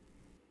 Right.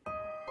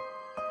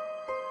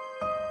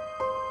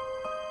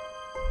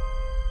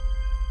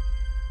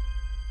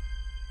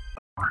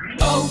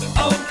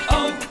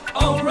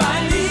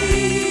 O'Reilly!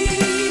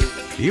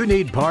 You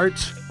need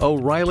parts?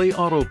 O'Reilly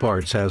Auto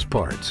Parts has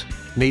parts.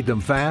 Need them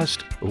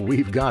fast?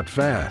 We've got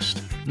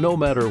fast. No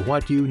matter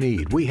what you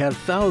need, we have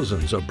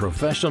thousands of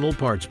professional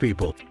parts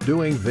people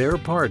doing their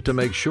part to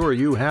make sure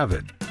you have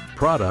it.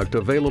 Product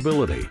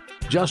availability.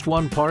 Just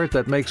one part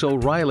that makes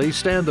O'Reilly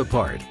stand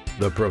apart.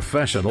 The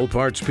professional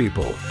parts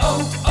people.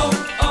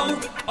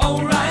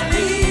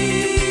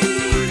 O'Reilly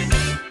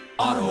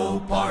Auto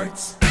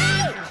Parts.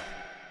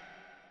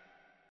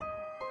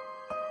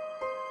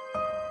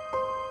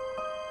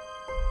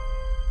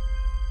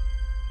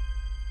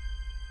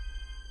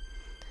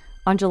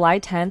 On July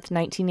 10th,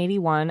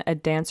 1981, a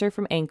dancer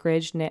from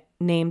Anchorage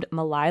named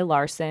Malai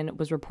Larson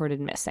was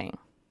reported missing.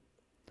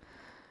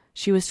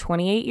 She was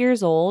 28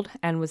 years old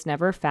and was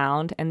never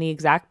found, and the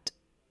exact,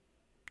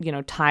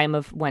 time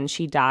of when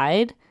she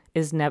died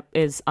is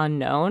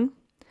unknown,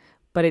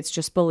 but it's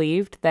just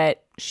believed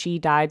that she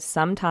died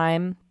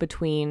sometime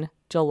between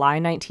July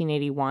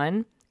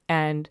 1981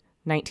 and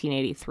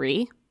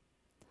 1983.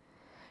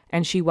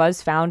 And she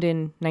was found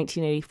in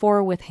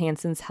 1984 with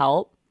Hansen's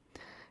help.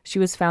 She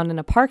was found in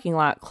a parking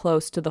lot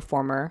close to the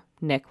former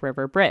Nick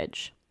River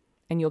Bridge.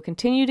 And you'll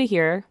continue to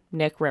hear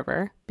Nick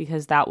River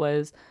because that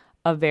was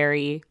a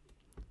very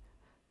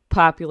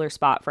popular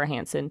spot for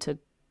Hansen to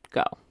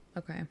go.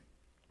 Okay.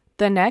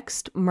 The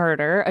next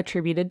murder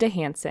attributed to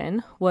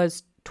Hansen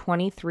was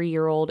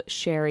 23-year-old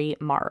Sherry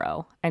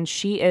Morrow, and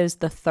she is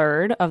the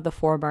third of the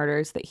 4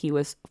 murders that he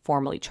was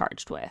formally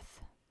charged with.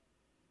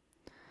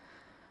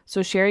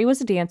 So Sherry was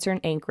a dancer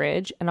in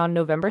Anchorage, and on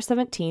November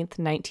 17th,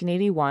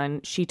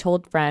 1981, she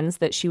told friends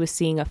that she was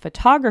seeing a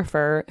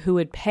photographer who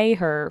would pay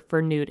her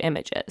for nude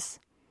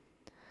images.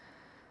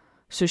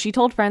 So she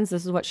told friends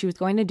this is what she was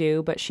going to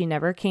do, but she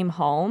never came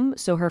home,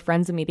 so her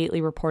friends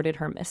immediately reported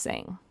her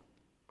missing.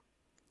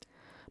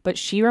 But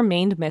she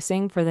remained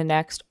missing for the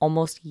next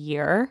almost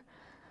year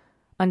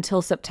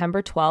until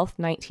September 12th,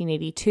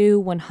 1982,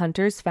 when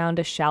hunters found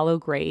a shallow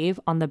grave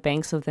on the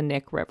banks of the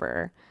Nick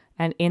River.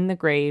 And in the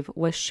grave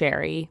was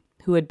Sherry,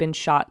 who had been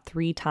shot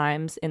 3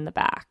 times in the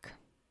back.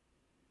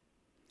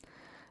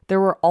 There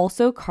were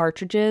also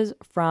cartridges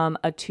from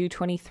a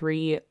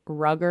 .223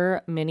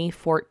 Ruger Mini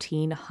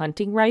 14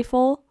 hunting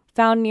rifle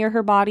found near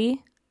her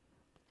body.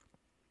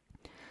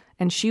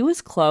 And she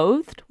was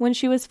clothed when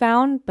she was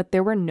found, but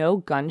there were no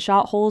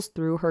gunshot holes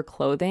through her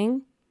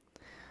clothing.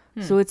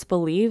 So it's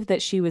believed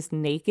that she was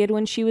naked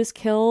when she was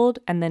killed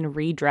and then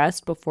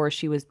redressed before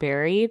she was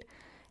buried.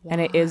 Why?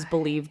 And it is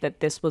believed that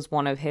this was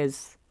one of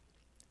his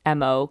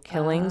MO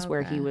killings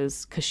where he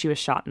was, because she was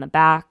shot in the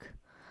back.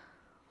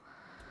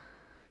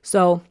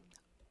 So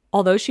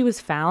although she was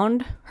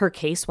found, her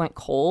case went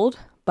cold.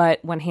 But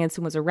when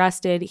Hansen was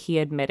arrested, he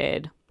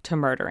admitted to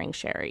murdering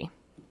Sherry.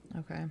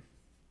 Okay.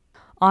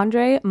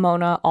 Andre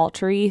Mona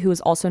Altry, who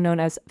is also known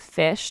as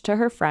Fish to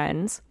her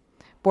friends,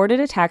 boarded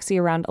a taxi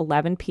around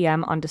 11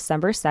 p.m. on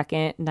December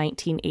 2nd,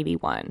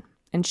 1981.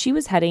 And she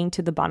was heading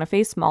to the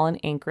Boniface Mall in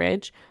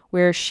Anchorage,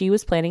 where she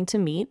was planning to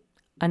meet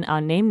an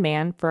unnamed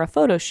man for a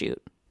photo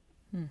shoot.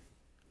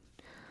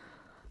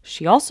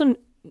 She also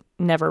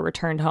never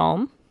returned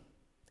home,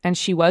 and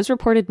she was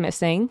reported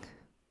missing,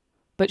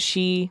 but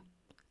she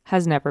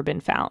has never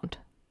been found.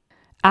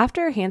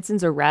 After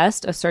Hansen's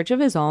arrest, a search of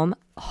his home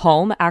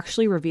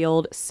actually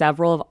revealed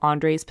several of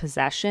Andre's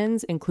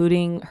possessions,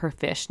 including her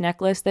fish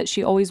necklace that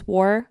she always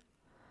wore.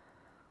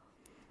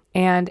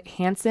 And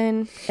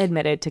Hansen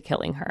admitted to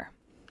killing her.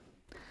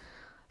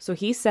 So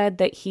he said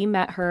that he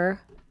met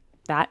her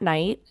that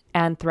night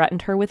and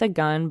threatened her with a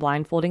gun,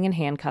 blindfolding and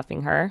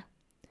handcuffing her.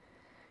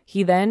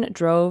 He then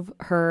drove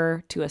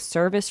her to a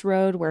service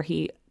road where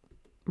he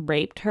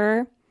raped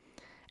her.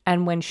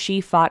 And when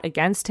she fought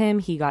against him,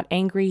 he got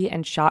angry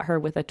and shot her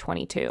with a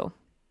 .22.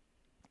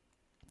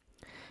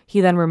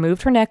 He then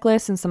removed her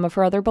necklace and some of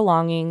her other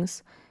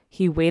belongings.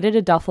 He weighted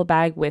a duffel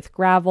bag with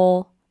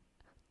gravel,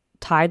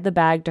 tied the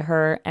bag to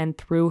her, and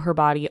threw her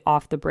body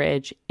off the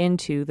bridge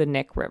into the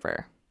Nick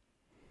River.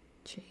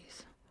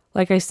 Jeez.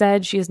 Like I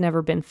said, she has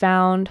never been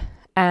found.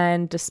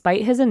 And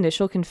despite his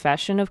initial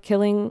confession of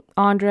killing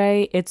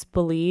Andre, it's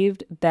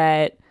believed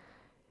that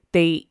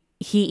he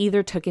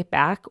either took it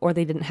back or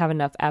they didn't have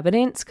enough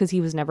evidence because he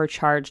was never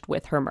charged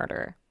with her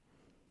murder.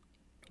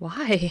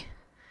 Why?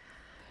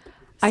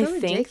 I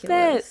think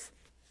that,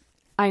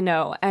 I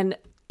know. And,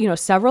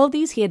 several of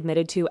these he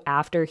admitted to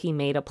after he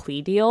made a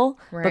plea deal.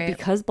 Right. But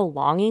because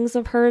belongings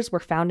of hers were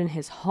found in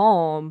his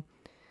home,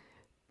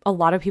 a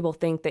lot of people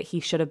think that he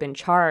should have been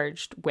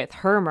charged with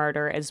her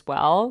murder as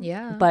well.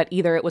 Yeah. But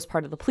either it was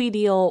part of the plea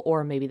deal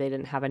or maybe they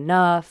didn't have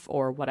enough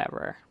or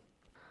whatever.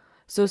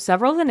 So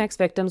several of the next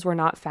victims were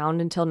not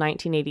found until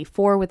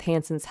 1984 with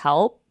Hansen's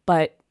help,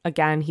 but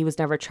again, he was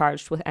never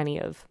charged with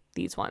any of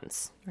these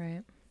ones.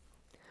 Right.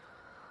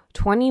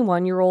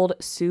 21-year-old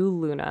Sue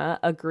Luna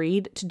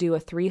agreed to do a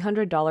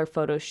 $300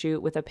 photo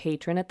shoot with a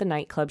patron at the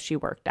nightclub she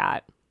worked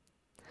at.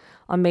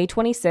 On May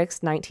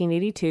 26,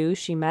 1982,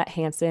 she met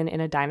Hansen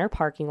in a diner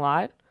parking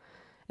lot,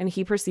 and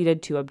he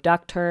proceeded to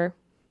abduct her.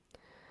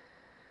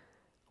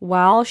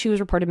 While she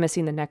was reported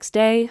missing the next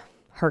day,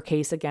 her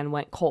case again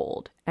went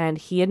cold, and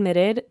he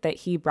admitted that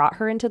he brought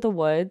her into the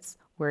woods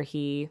where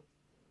he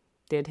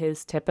did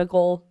his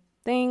typical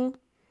thing,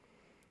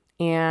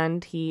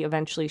 and he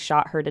eventually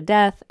shot her to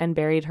death and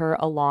buried her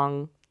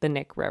along the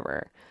Knik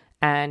River,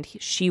 and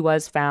she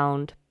was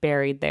found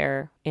buried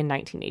there in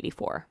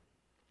 1984.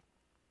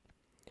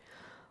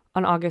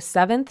 On August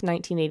 7th,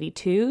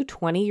 1982,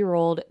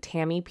 20-year-old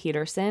Tammy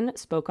Peterson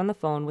spoke on the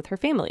phone with her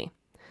family.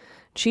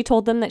 She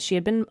told them that she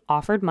had been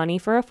offered money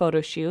for a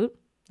photo shoot,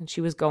 and she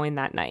was going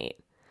that night.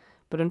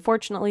 But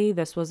unfortunately,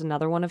 this was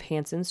another one of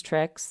Hansen's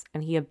tricks,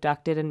 and he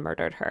abducted and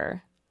murdered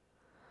her.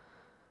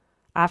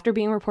 After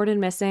being reported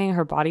missing,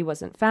 her body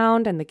wasn't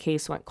found, and the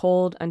case went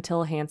cold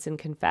until Hansen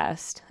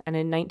confessed. And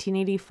in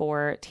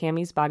 1984,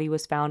 Tammy's body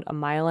was found 1.5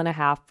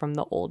 miles from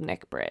the Old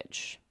Knik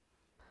Bridge.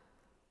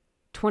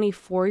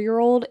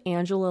 24-year-old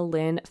Angela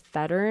Lynn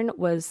Feddern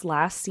was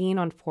last seen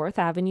on 4th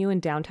Avenue in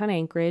downtown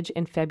Anchorage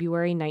in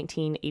February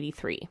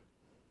 1983.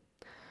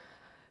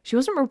 She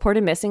wasn't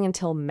reported missing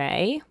until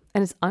May,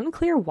 and it's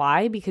unclear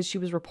why, because she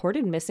was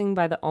reported missing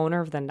by the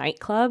owner of the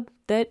nightclub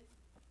that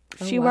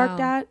she worked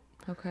at.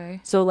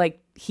 Okay. So,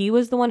 he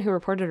was the one who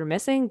reported her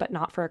missing, but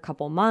not for a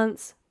couple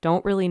months.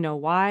 Don't really know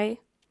why.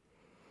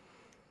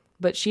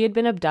 But she had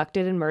been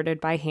abducted and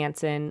murdered by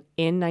Hansen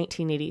in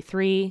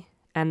 1983,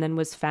 and then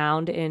was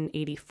found in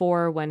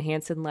 84 when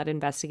Hansen led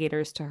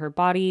investigators to her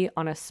body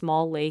on a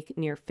small lake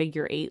near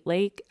Figure 8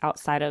 Lake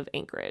outside of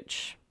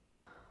Anchorage.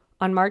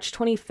 On March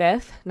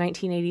 25th,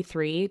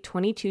 1983,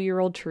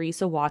 22-year-old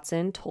Teresa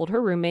Watson told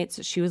her roommates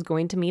that she was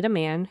going to meet a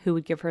man who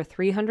would give her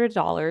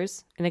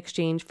 $300 in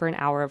exchange for an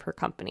hour of her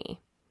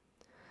company.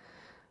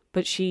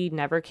 But she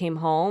never came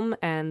home,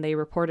 and they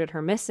reported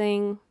her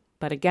missing,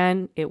 but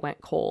again, it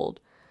went cold.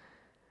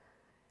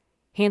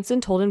 Hansen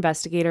told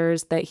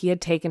investigators that he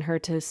had taken her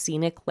to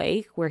Scenic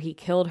Lake, where he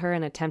killed her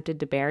and attempted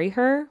to bury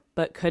her,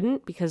 but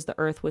couldn't because the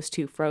earth was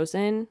too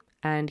frozen,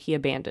 and he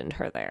abandoned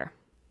her there.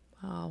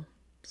 Wow,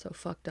 so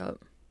fucked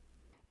up.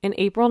 In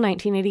April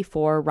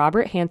 1984,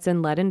 Robert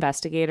Hansen led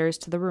investigators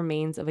to the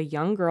remains of a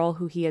young girl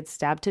who he had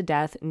stabbed to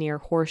death near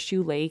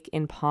Horseshoe Lake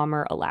in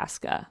Palmer,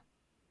 Alaska.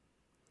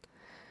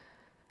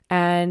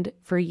 And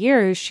for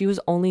years, she was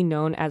only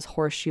known as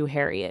Horseshoe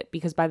Harriet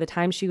because by the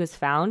time she was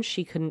found,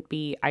 she couldn't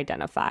be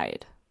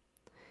identified.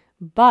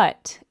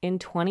 But in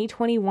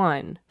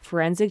 2021,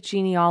 forensic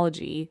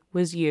genealogy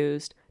was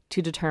used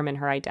to determine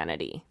her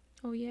identity.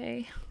 Oh,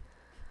 yay.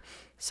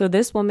 So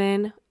this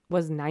woman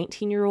was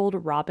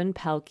 19-year-old Robin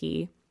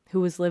Pelkey,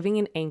 who was living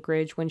in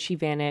Anchorage when she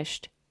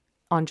vanished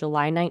on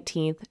July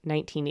 19th,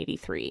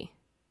 1983.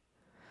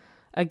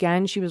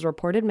 Again, she was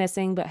reported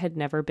missing but had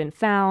never been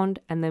found,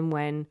 and then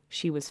when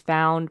she was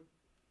found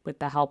with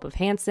the help of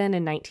Hansen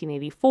in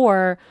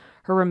 1984,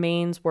 her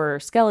remains were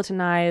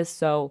skeletonized,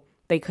 so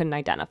they couldn't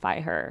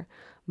identify her.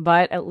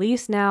 But at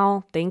least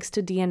now, thanks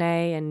to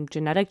DNA and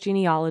genetic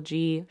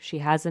genealogy, she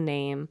has a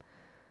name,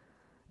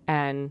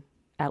 and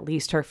at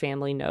least her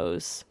family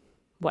knows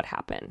what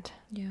happened.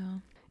 Yeah.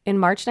 In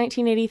March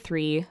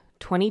 1983,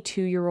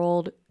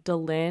 22-year-old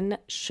Delynn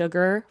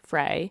Sugar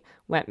Frey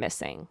went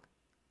missing.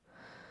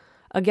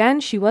 Again,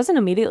 she wasn't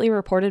immediately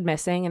reported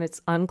missing, and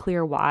it's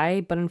unclear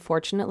why, but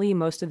unfortunately,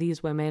 most of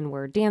these women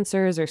were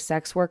dancers or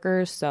sex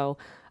workers, so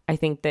I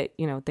think that,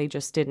 they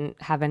just didn't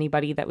have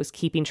anybody that was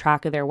keeping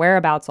track of their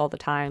whereabouts all the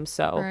time,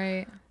 so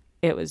Right.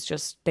 It was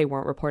just they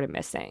weren't reported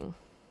missing.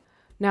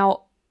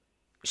 Now,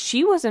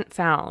 she wasn't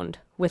found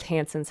with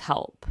Hansen's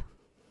help,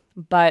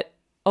 but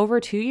over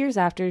 2 years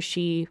after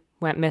she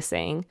went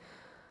missing,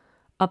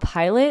 a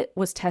pilot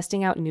was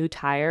testing out new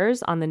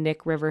tires on the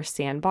Knik River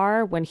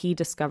sandbar when he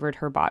discovered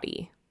her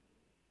body.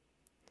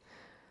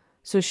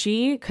 So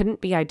she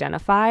couldn't be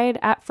identified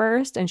at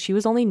first, and she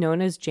was only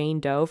known as Jane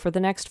Doe for the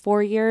next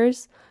 4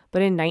 years.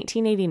 But in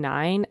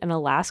 1989, an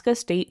Alaska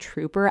state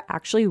trooper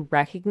actually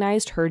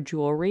recognized her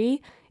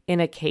jewelry in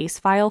a case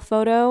file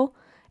photo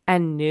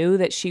and knew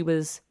that she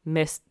was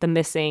the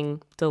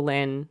missing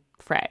Delynn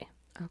Frey.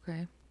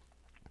 Okay.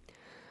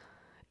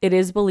 It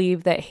is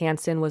believed that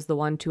Hansen was the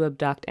one to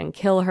abduct and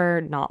kill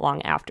her not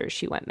long after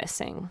she went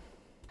missing.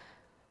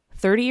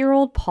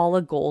 30-year-old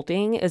Paula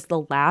Golding is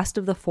the last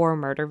of the 4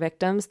 murder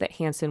victims that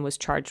Hansen was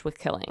charged with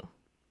killing.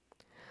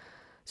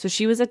 So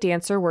she was a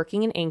dancer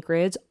working in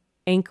Anchorage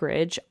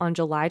on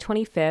July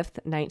 25th,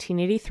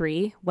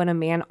 1983, when a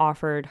man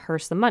offered her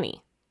some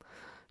money.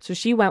 So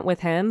she went with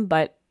him,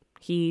 but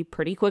he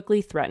pretty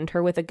quickly threatened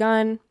her with a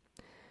gun.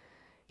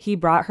 He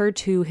brought her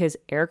to his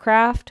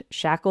aircraft,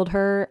 shackled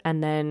her,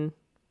 and then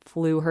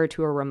flew her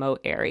to a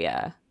remote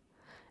area.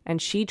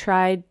 And she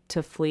tried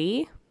to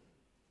flee,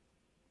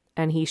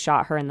 and he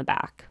shot her in the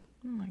back.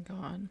 Oh my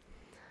God.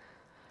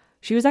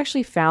 She was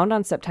actually found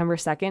on September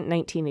 2nd,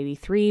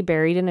 1983,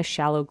 buried in a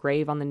shallow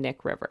grave on the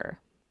Nick River.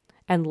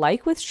 And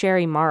like with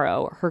Sherry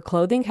Morrow, her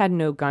clothing had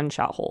no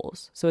gunshot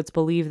holes, so it's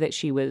believed that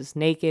she was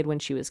naked when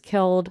she was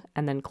killed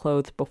and then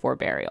clothed before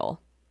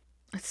burial.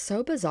 It's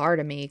so bizarre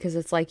to me because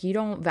it's like you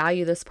don't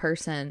value this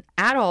person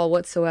at all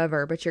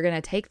whatsoever, but you're going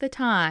to take the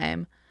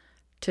time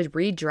to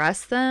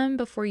redress them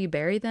before you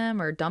bury them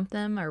or dump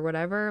them or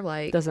whatever.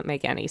 Like, Doesn't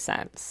make any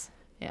sense.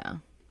 yeah.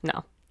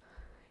 No.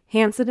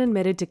 Hansen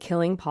admitted to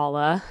killing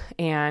Paula,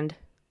 and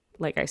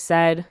like I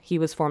said, he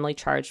was formally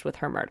charged with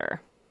her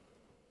murder.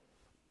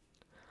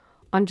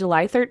 On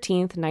July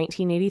 13th,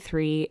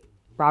 1983,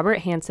 Robert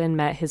Hansen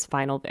met his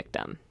final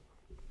victim.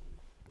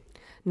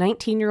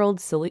 19-year-old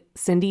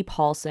Cindy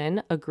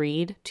Paulson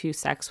agreed to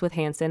sex with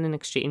Hansen in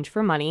exchange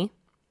for money.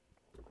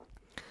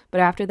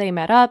 But after they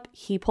met up,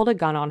 he pulled a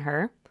gun on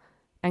her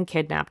and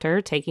kidnapped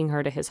her, taking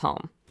her to his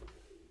home.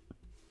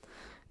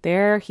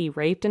 There, he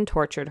raped and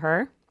tortured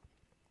her.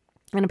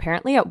 And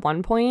apparently at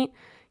one point,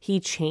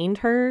 he chained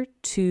her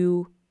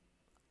to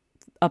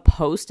a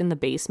post in the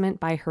basement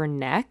by her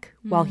neck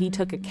while he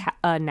took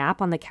a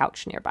nap on the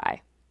couch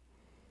nearby.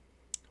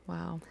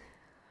 Wow.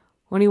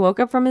 When he woke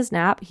up from his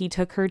nap, he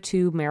took her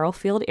to Merrill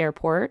Field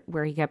Airport,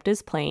 where he kept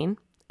his plane,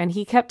 and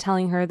he kept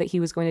telling her that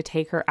he was going to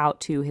take her out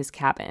to his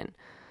cabin.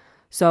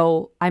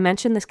 So I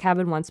mentioned this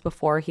cabin once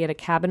before. He had a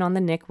cabin on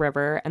the Nick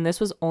River, and this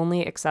was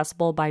only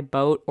accessible by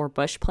boat or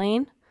bush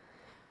plane.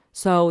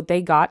 So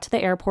they got to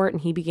the airport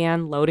and he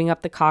began loading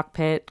up the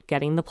cockpit,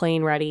 getting the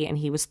plane ready, and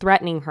he was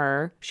threatening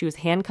her. She was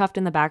handcuffed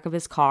in the back of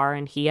his car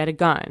and he had a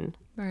gun.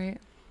 Right.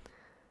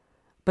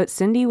 But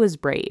Cindy was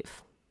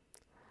brave.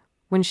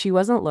 When he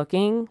wasn't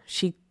looking,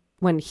 she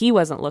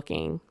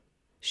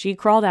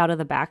crawled out of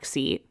the back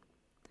seat,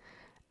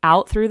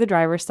 out through the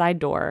driver's side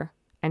door,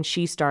 and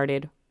she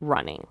started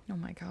running. Oh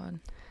my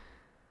God.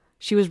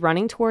 She was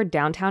running toward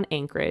downtown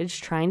Anchorage,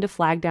 trying to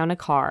flag down a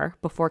car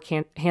before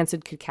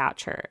Hansen could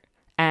catch her.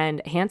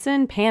 And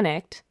Hansen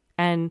panicked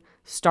and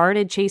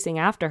started chasing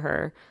after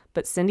her,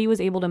 but Cindy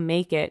was able to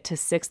make it to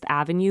 6th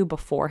Avenue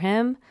before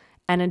him,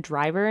 and a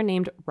driver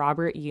named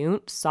Robert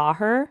Yount saw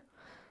her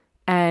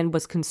and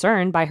was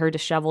concerned by her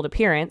disheveled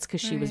appearance because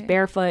she was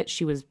barefoot,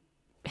 she was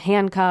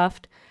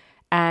handcuffed,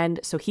 and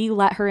so he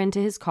let her into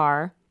his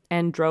car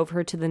and drove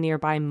her to the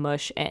nearby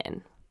Mush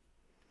Inn.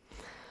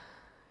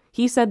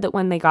 He said that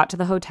when they got to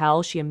the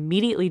hotel, she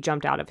immediately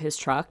jumped out of his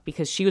truck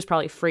because she was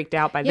probably freaked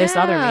out by this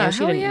other man.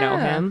 She didn't know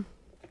him.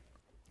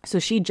 So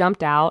she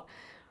jumped out,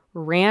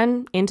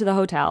 ran into the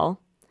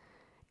hotel,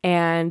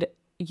 and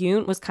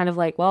Yount was kind of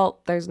like,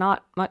 well, there's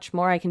not much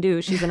more I can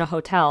do. She's in a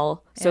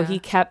hotel. So he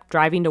kept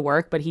driving to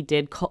work, but he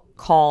did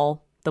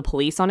call the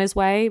police on his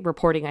way,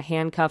 reporting a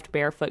handcuffed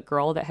barefoot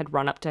girl that had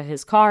run up to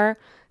his car,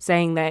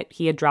 saying that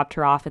he had dropped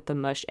her off at the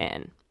Mush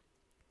Inn.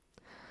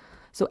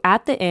 So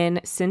at the inn,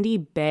 Cindy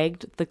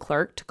begged the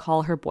clerk to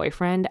call her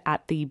boyfriend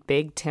at the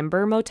Big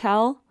Timber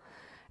Motel.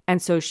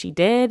 And so she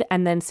did,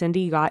 and then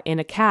Cindy got in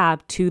a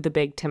cab to the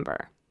Big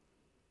Timber.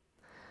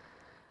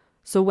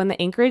 So when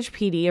the Anchorage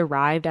PD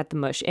arrived at the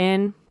Mush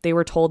Inn, they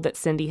were told that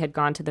Cindy had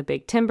gone to the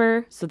Big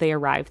Timber, so they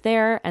arrived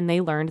there, and they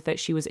learned that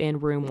she was in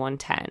room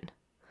 110.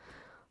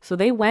 So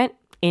they went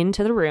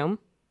into the room,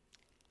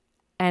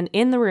 and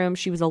in the room,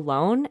 she was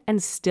alone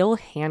and still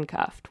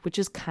handcuffed, which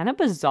is kind of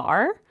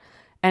bizarre,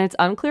 and it's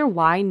unclear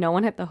why no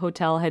one at the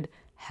hotel had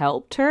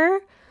helped her.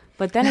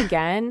 But then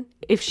again,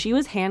 if she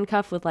was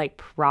handcuffed with like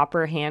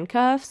proper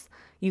handcuffs,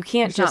 you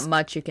can't There's just not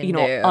much you can do.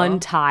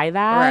 Untie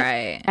that.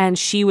 Right. And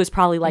she was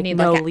probably like,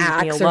 no, like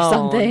leave me alone. or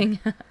something.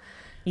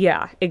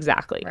 Yeah,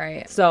 exactly.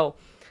 Right. So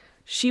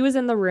she was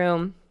in the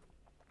room.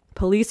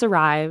 Police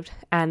arrived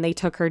and they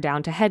took her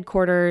down to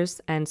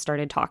headquarters and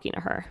started talking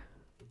to her.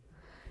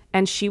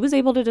 And she was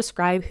able to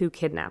describe who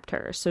kidnapped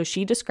her. So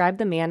she described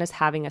the man as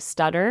having a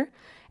stutter,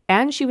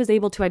 and she was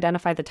able to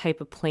identify the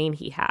type of plane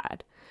he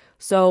had.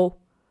 So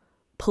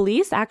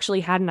police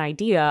actually had an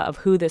idea of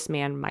who this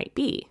man might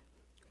be.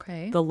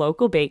 Okay. The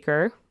local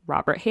baker,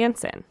 Robert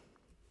Hansen.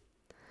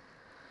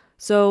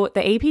 So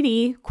the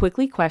APD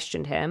quickly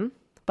questioned him,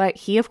 but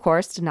he, of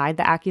course, denied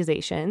the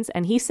accusations,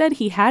 and he said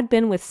he had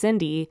been with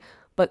Cindy,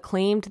 but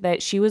claimed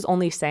that she was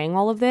only saying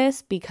all of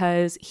this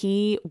because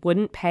he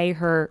wouldn't pay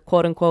her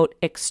quote-unquote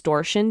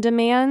extortion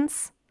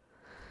demands.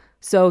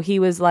 So he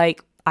was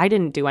like, I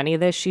didn't do any of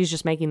this. She's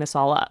just making this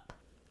all up.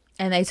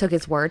 And they took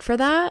his word for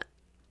that?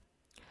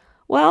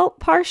 Well,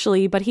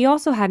 partially, but he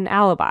also had an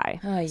alibi.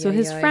 So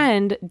his ay.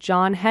 friend,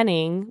 John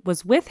Henning,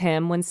 was with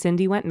him when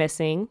Cindy went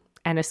missing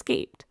and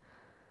escaped.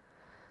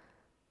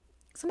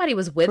 Somebody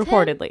was with him?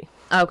 Reportedly.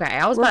 Okay,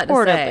 I was about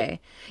to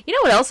say. You know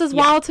what else is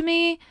wild to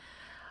me?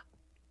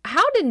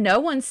 How did no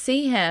one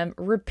see him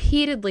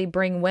repeatedly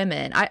bring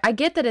women? I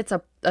get that it's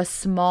a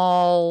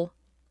small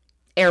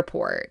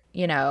airport,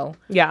 you know.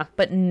 Yeah.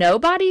 But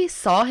nobody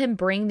saw him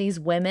bring these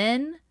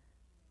women?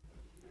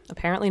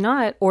 Apparently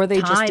not. Or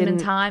they just didn't.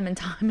 Time and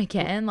time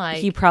again. Like,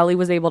 he probably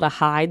was able to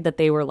hide that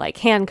they were like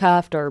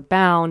handcuffed or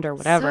bound or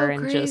whatever. so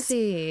and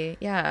crazy.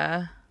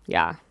 Yeah.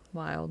 Yeah.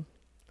 Wild.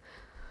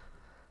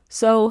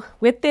 So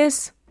with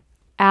this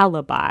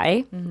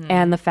alibi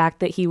and the fact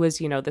that he was,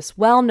 this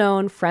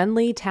well-known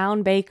friendly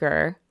town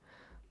baker,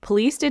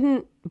 police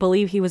didn't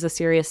believe he was a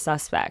serious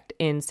suspect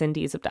in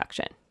Cindy's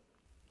abduction.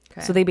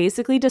 Okay. So they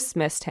basically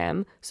dismissed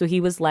him, so he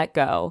was let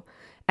go,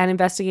 and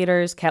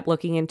investigators kept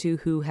looking into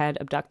who had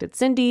abducted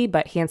Cindy,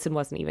 but Hansen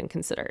wasn't even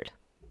considered.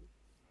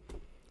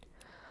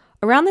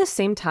 Around this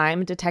same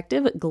time,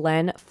 Detective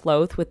Glenn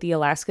Floth with the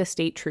Alaska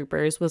State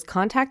Troopers was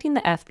contacting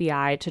the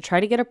FBI to try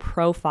to get a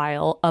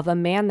profile of a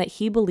man that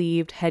he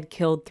believed had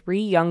killed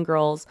 3 young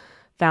girls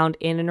found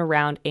in and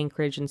around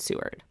Anchorage and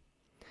Seward.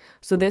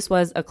 So this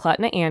was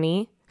Eklutna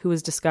Annie, who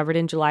was discovered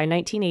in July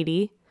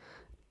 1980,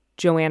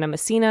 Joanna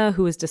Messina,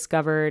 who was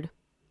discovered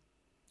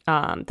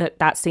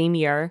that same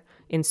year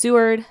in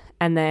Seward,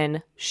 and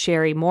then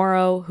Sherry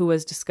Morrow, who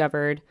was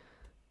discovered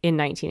in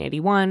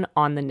 1981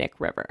 on the Nick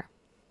River.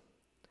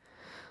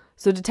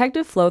 So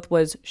Detective Floth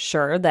was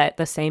sure that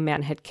the same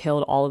man had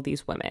killed all of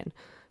these women.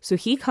 So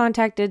he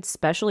contacted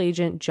Special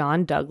Agent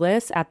John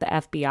Douglas at the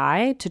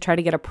FBI to try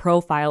to get a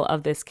profile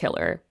of this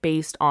killer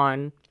based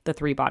on the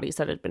 3 bodies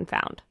that had been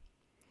found.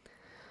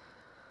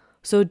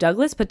 So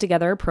Douglas put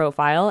together a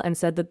profile and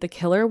said that the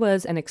killer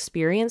was an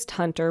experienced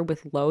hunter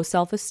with low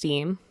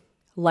self-esteem,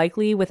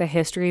 likely with a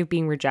history of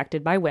being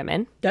rejected by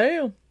women.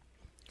 Damn.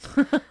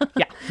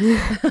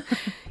 Yeah.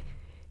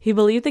 He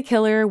believed the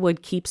killer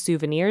would keep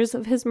souvenirs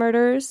of his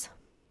murders,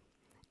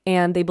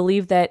 and they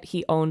believed that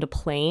he owned a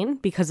plane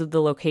because of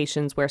the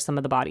locations where some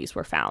of the bodies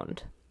were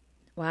found.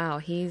 Wow,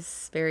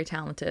 he's very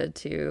talented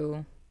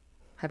to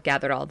have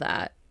gathered all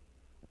that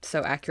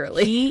so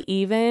accurately. He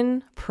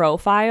even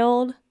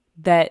profiled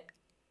that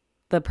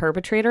the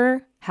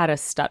perpetrator had a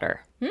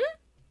stutter.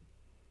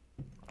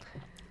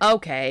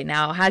 Okay,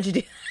 now how'd you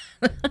do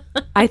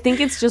I think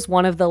it's just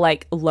one of the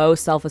low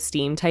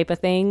self-esteem type of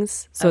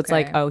things. So it's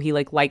Okay. he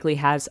likely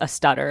has a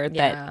stutter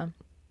Yeah. that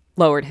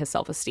lowered his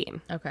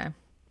self-esteem. Okay.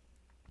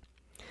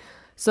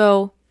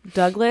 So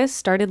Douglas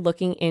started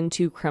looking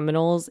into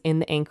criminals in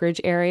the Anchorage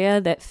area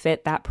that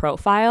fit that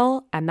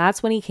profile, and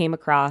that's when he came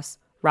across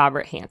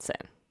Robert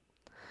Hansen.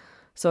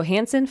 So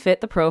Hansen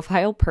fit the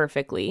profile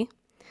perfectly,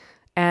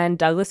 and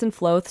Douglas and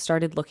Floth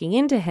started looking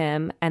into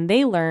him, and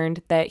they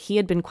learned that he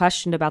had been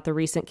questioned about the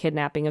recent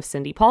kidnapping of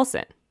Cindy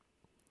Paulson.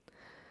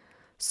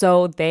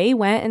 So they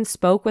went and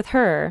spoke with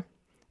her,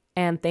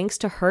 and thanks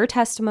to her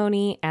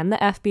testimony and the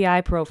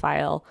FBI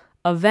profile,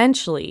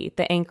 eventually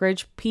the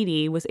Anchorage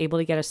PD was able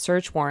to get a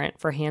search warrant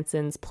for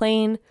Hansen's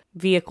plane,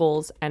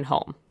 vehicles, and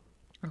home.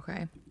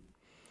 Okay.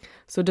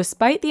 So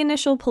despite the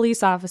initial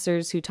police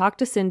officers who talked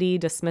to Cindy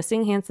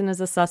dismissing Hansen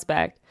as a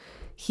suspect,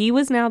 he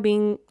was now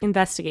being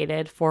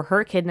investigated for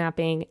her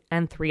kidnapping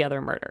and 3 other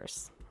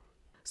murders.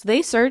 So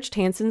they searched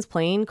Hansen's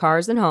plane,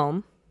 cars, and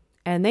home,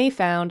 and they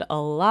found a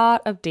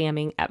lot of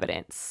damning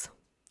evidence.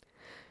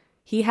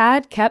 He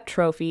had kept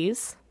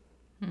trophies.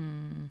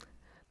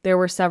 There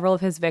were several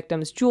of his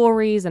victims'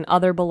 jewelries and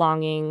other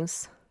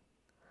belongings.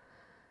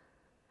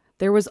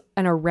 There was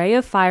an array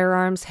of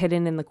firearms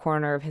hidden in the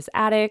corner of his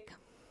attic,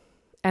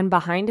 and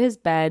behind his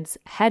bed's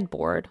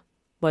headboard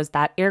was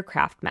that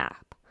aircraft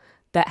map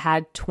that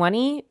had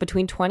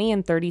between 20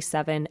 and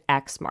 37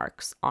 X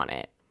marks on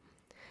it.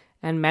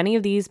 And many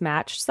of these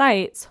matched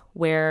sites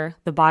where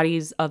the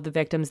bodies of the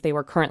victims they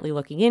were currently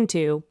looking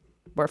into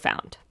were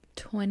found.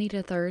 20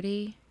 to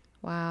 30?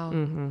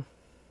 Wow.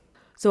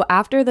 So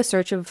after the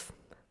search of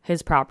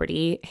his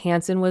property,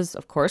 Hansen was,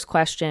 of course,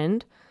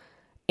 questioned.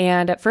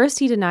 And at first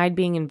he denied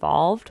being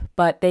involved,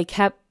 but they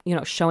kept,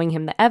 showing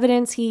him the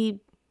evidence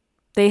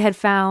they had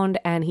found,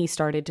 and he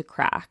started to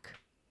crack.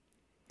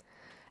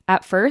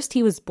 At first,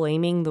 he was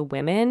blaming the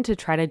women to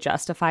try to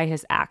justify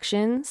his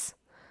actions.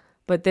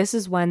 But this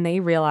is when they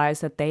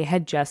realized that they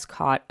had just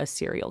caught a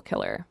serial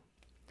killer.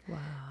 Wow.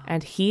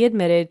 And he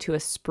admitted to a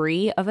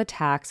spree of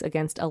attacks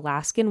against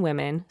Alaskan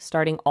women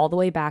starting all the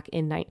way back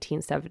in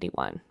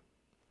 1971.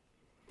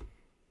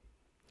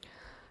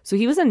 So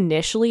he was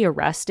initially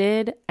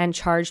arrested and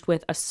charged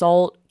with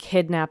assault,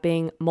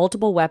 kidnapping,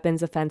 multiple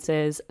weapons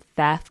offenses,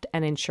 theft,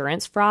 and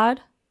insurance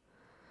fraud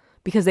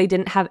because they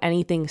didn't have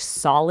anything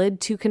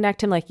solid to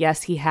connect him.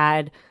 Yes, he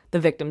had the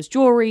victim's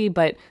jewelry,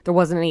 but there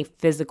wasn't any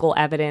physical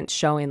evidence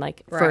showing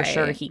for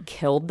sure he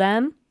killed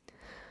them.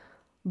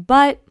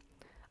 But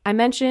I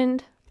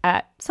mentioned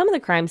at some of the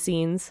crime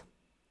scenes,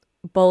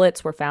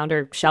 bullets were found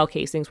or shell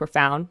casings were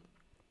found,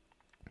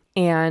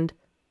 and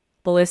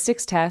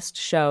ballistics tests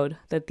showed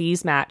that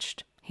these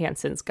matched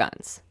Hansen's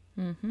guns.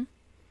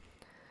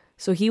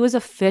 So he was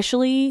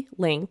officially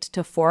linked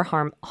to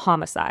 4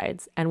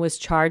 homicides and was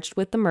charged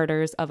with the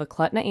murders of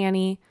Eklutna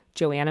Annie,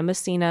 Joanna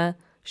Messina,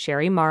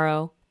 Sherry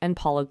Morrow, and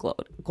Paula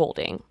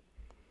Golding.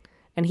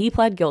 And he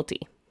pled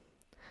guilty.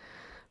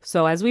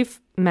 So as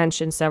we've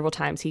mentioned several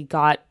times, he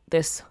got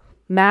this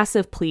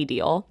massive plea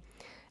deal.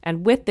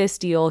 And with this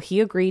deal,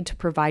 he agreed to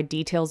provide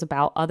details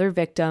about other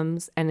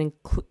victims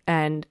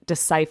and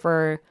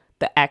decipher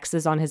the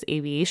X's on his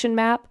aviation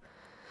map.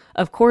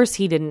 Of course,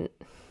 he didn't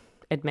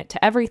admit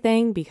to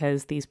everything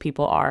because these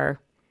people are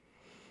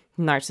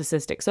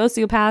narcissistic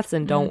sociopaths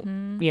and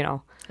don't,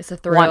 It's a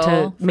thrill want for to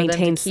them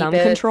maintain to keep some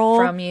it control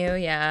from you.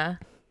 Yeah.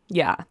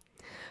 Yeah.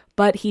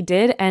 But he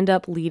did end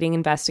up leading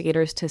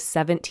investigators to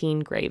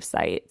 17 grave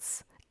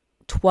sites,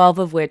 12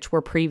 of which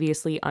were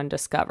previously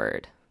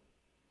undiscovered.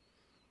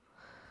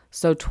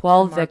 So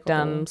 12 Remarkable.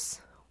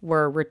 victims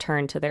were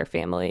returned to their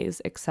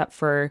families, except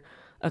for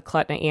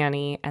Eklutna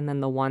Annie and then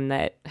the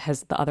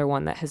other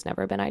one that has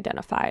never been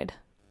identified.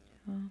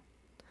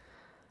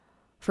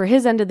 For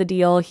his end of the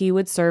deal, he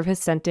would serve his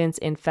sentence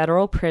in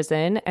federal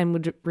prison and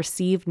would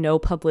receive no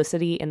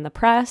publicity in the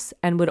press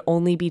and would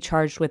only be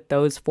charged with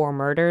those 4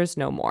 murders,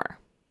 no more.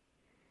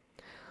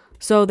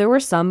 So there were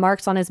some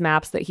marks on his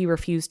maps that he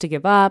refused to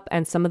give up,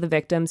 and some of the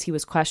victims he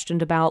was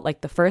questioned about,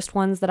 like the first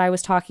ones that I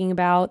was talking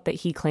about, that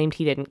he claimed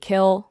he didn't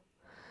kill.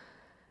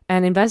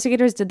 And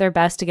investigators did their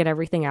best to get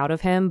everything out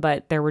of him,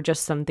 but there were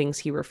just some things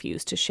he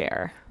refused to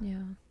share.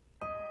 Yeah.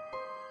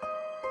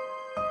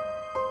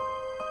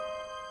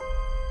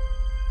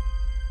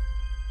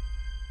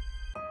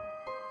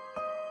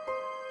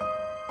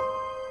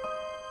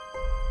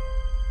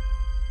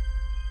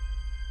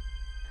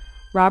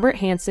 Robert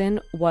Hansen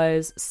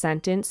was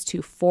sentenced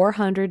to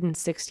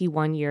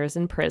 461 years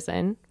in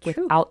prison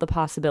without the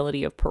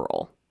possibility of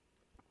parole.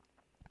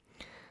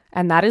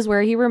 And that is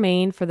where he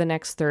remained for the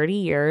next 30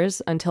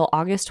 years until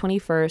August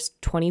 21st,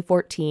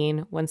 2014,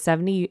 when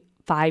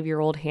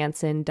 75-year-old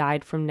Hansen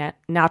died from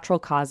natural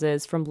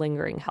causes from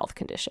lingering health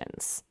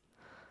conditions.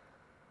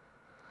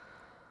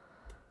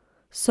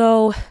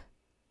 So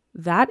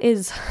that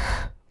is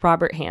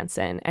Robert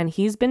Hansen, and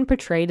he's been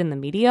portrayed in the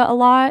media a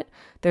lot.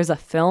 There's a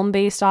film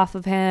based off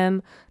of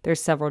him.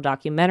 There's several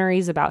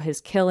documentaries about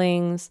his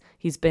killings.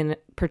 He's been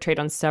portrayed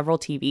on several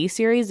TV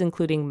series,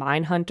 including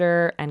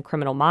Mindhunter and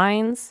Criminal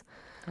Minds.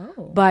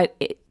 Oh. But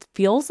it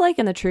feels like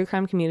in the true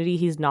crime community,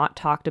 he's not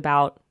talked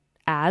about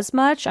as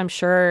much. I'm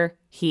sure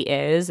he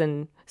is,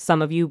 and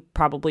some of you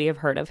probably have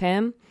heard of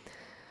him.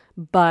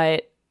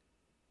 But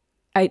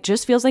it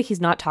just feels like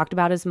he's not talked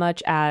about as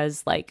much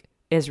as like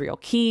Israel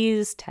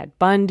Keys, Ted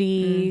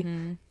Bundy,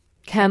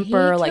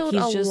 Kemper. He like killed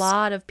he's a just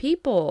lot of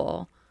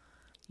people.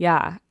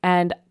 Yeah.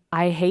 And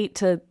I hate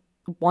to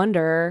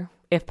wonder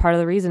if part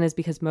of the reason is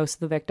because most of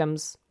the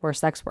victims were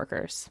sex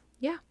workers.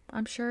 Yeah,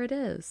 I'm sure it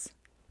is.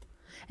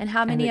 And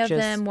how many of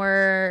them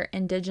were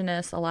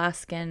indigenous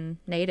Alaskan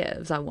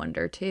natives, I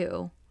wonder,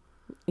 too.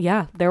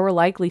 Yeah, there were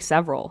likely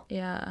several.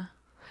 Yeah.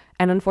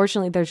 And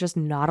unfortunately, there's just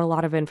not a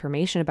lot of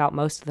information about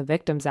most of the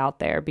victims out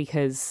there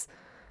because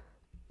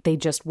they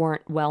just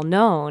weren't well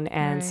known,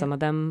 and some of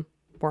them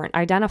weren't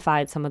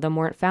identified, some of them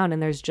weren't found,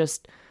 and there's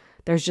just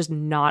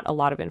not a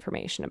lot of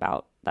information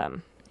about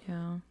them.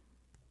 Yeah.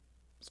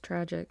 It's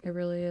tragic. It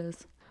really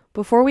is.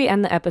 Before we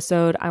end the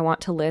episode, I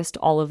want to list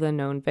all of the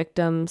known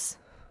victims.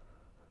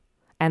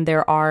 And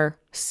there are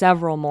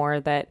several more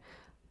that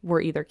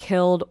were either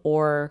killed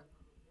or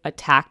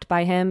attacked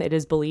by him. It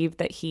is believed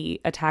that he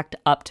attacked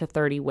up to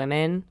 30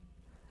 women.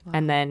 Wow.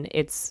 And then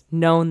it's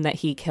known that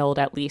he killed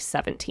at least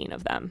 17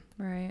 of them.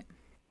 Right.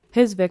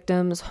 His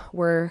victims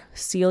were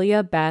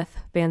Celia Beth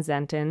Van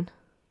Zenten,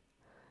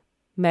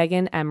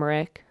 Megan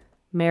Emmerich,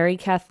 Mary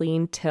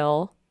Kathleen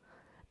Till,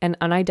 an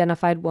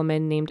unidentified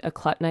woman named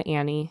Eklutna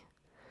Annie,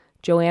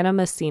 Joanna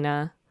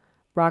Messina,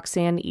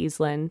 Roxanne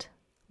Eastland,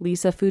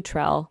 Lisa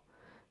Futrell,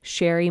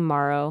 Sherry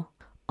Morrow,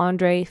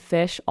 Andre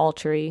Fish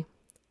Altry,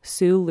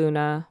 Sue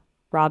Luna,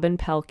 Robin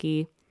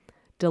Pelkey,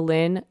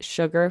 Delynn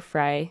Sugar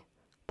Frey,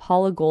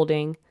 Paula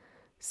Golding,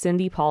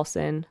 Cindy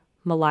Paulson,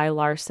 Malai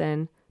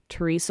Larson,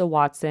 Teresa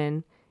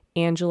Watson,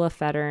 Angela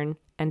Fettern,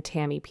 and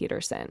Tammy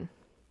Peterson.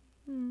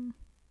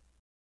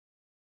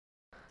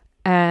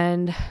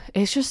 And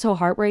it's just so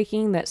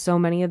heartbreaking that so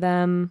many of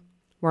them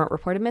weren't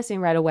reported missing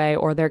right away,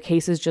 or their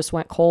cases just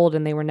went cold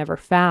and they were never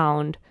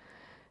found.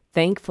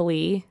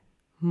 Thankfully,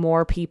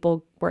 more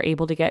people were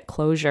able to get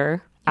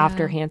closure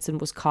after Hansen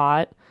was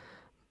caught.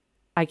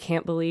 I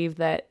can't believe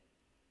that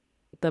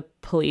the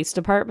police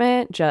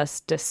department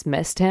just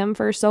dismissed him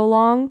for so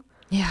long.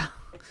 Yeah.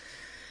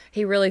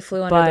 He really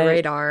flew under the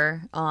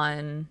radar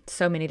on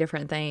so many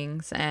different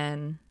things.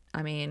 And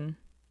I mean,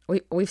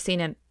 we've seen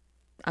it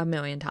a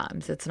million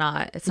times. It's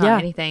not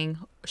anything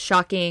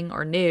shocking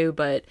or new,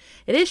 but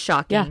it is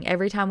shocking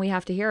every time we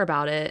have to hear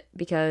about it,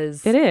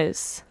 because it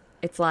is.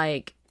 It's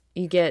like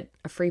you get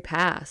a free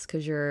pass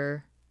because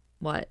you're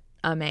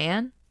a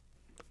man?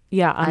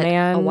 Yeah, a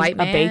man, a white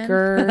man, a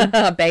baker.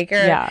 A baker.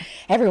 Yeah.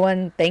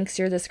 Everyone thinks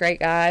you're this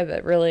great guy,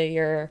 but really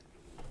you're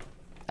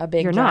a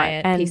big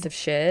giant piece of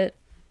shit.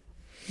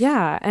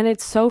 Yeah, and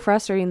it's so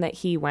frustrating that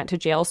he went to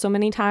jail so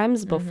many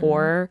times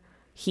before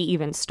he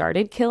even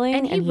started killing,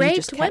 and he raped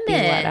just women. kept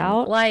being let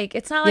out. Like,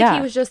 it's not like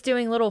he was just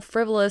doing little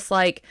frivolous,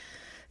 burglary.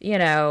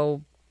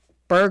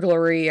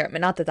 I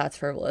mean, not that that's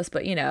frivolous,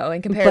 but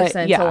in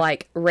comparison to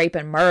like rape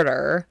and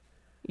murder.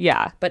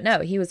 Yeah. But no,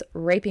 he was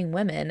raping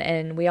women,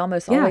 and we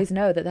almost always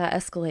know that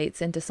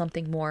escalates into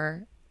something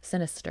more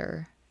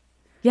sinister.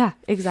 Yeah,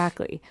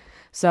 exactly.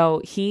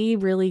 So he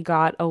really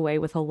got away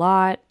with a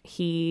lot.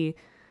 He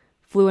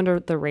flew under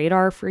the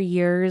radar for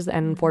years,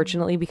 and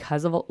unfortunately,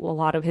 because of a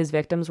lot of his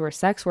victims were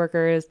sex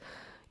workers,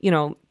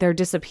 their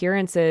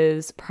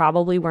disappearances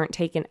probably weren't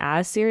taken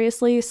as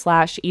seriously,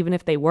 / even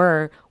if they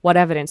were, what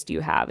evidence do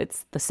you have?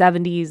 It's the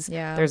 70s.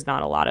 Yeah. There's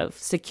not a lot of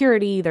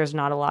security. There's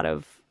not a lot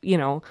of,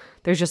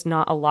 there's just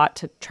not a lot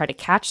to try to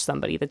catch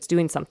somebody that's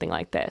doing something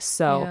like this.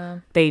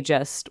 So they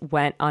just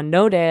went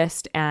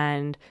unnoticed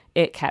and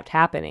it kept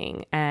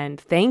happening.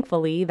 And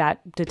thankfully,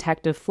 that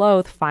Detective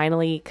Floth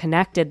finally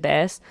connected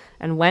this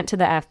and went to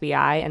the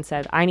FBI and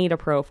said, I need a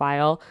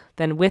profile.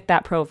 Then with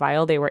that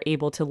profile, they were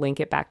able to link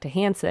it back to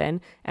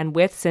Hansen. And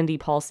with Cindy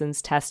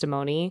Paulson's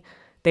testimony,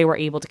 they were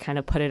able to kind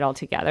of put it all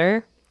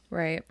together.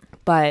 Right.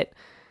 But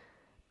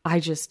I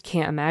just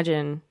can't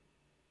imagine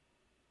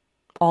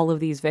all of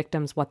these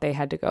victims, what they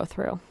had to go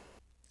through.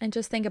 And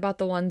just think about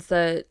the ones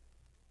that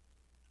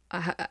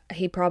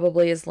he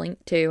probably is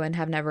linked to and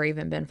have never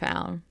even been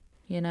found,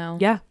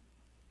 Yeah.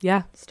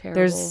 It's terrible.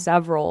 There's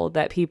several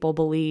that people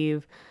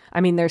believe. I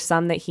mean, there's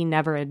some that he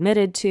never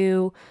admitted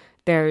to.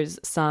 There's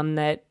some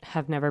that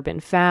have never been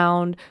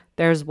found.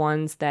 There's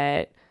ones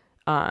that,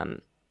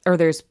 or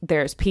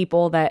there's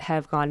people that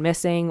have gone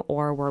missing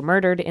or were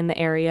murdered in the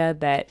area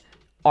that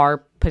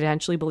are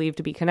potentially believed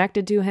to be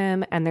connected to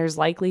him. And there's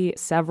likely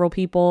several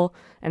people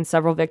and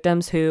several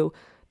victims who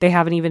they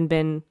haven't even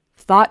been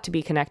thought to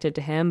be connected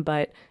to him,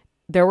 but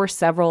there were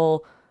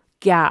several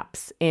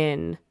gaps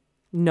in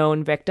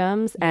known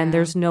victims, and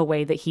there's no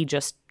way that he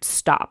just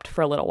stopped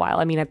for a little while.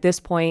 I mean, at this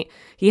point,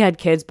 he had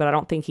kids, but I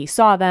don't think he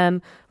saw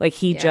them. Like,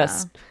 he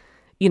just,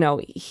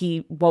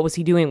 what was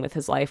he doing with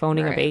his life?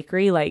 Owning a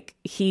bakery? Like,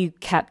 he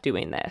kept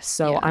doing this.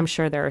 So I'm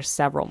sure there are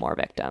several more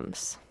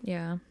victims.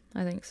 Yeah,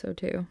 I think so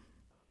too.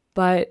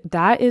 But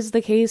that is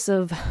the case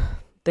of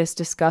this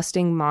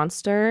disgusting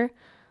monster.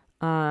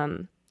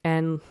 And,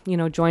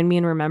 join me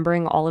in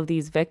remembering all of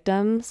these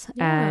victims.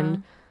 Yeah.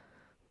 And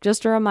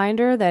just a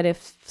reminder that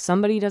if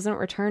somebody doesn't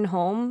return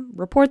home,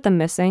 report them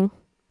missing.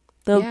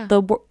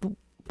 The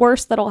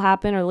worst that'll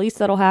happen, or the least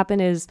that'll happen,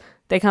 is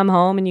they come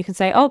home and you can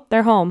say, oh,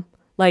 they're home.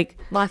 Like,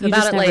 laugh you about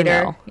just it never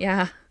later. know.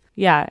 Yeah.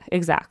 Yeah,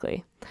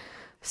 exactly.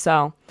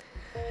 So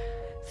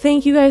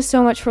thank you guys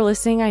so much for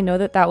listening. I know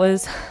that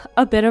was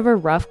a bit of a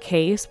rough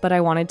case, but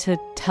I wanted to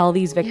tell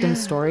these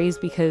victims' stories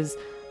because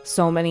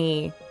so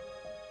many,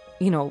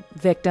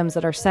 victims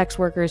that are sex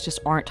workers just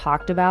aren't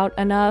talked about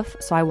enough.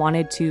 So I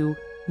wanted to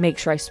make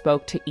sure I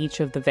spoke to each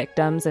of the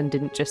victims and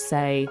didn't just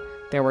say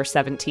there were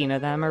 17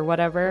 of them or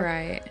whatever.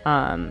 Right.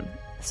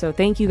 So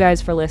thank you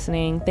guys for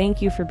listening. Thank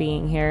you for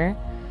being here.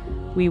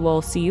 We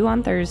will see you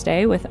on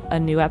Thursday with a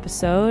new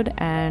episode.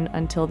 And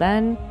until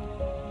then,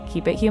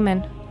 keep it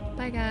human.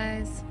 Bye,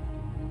 guys.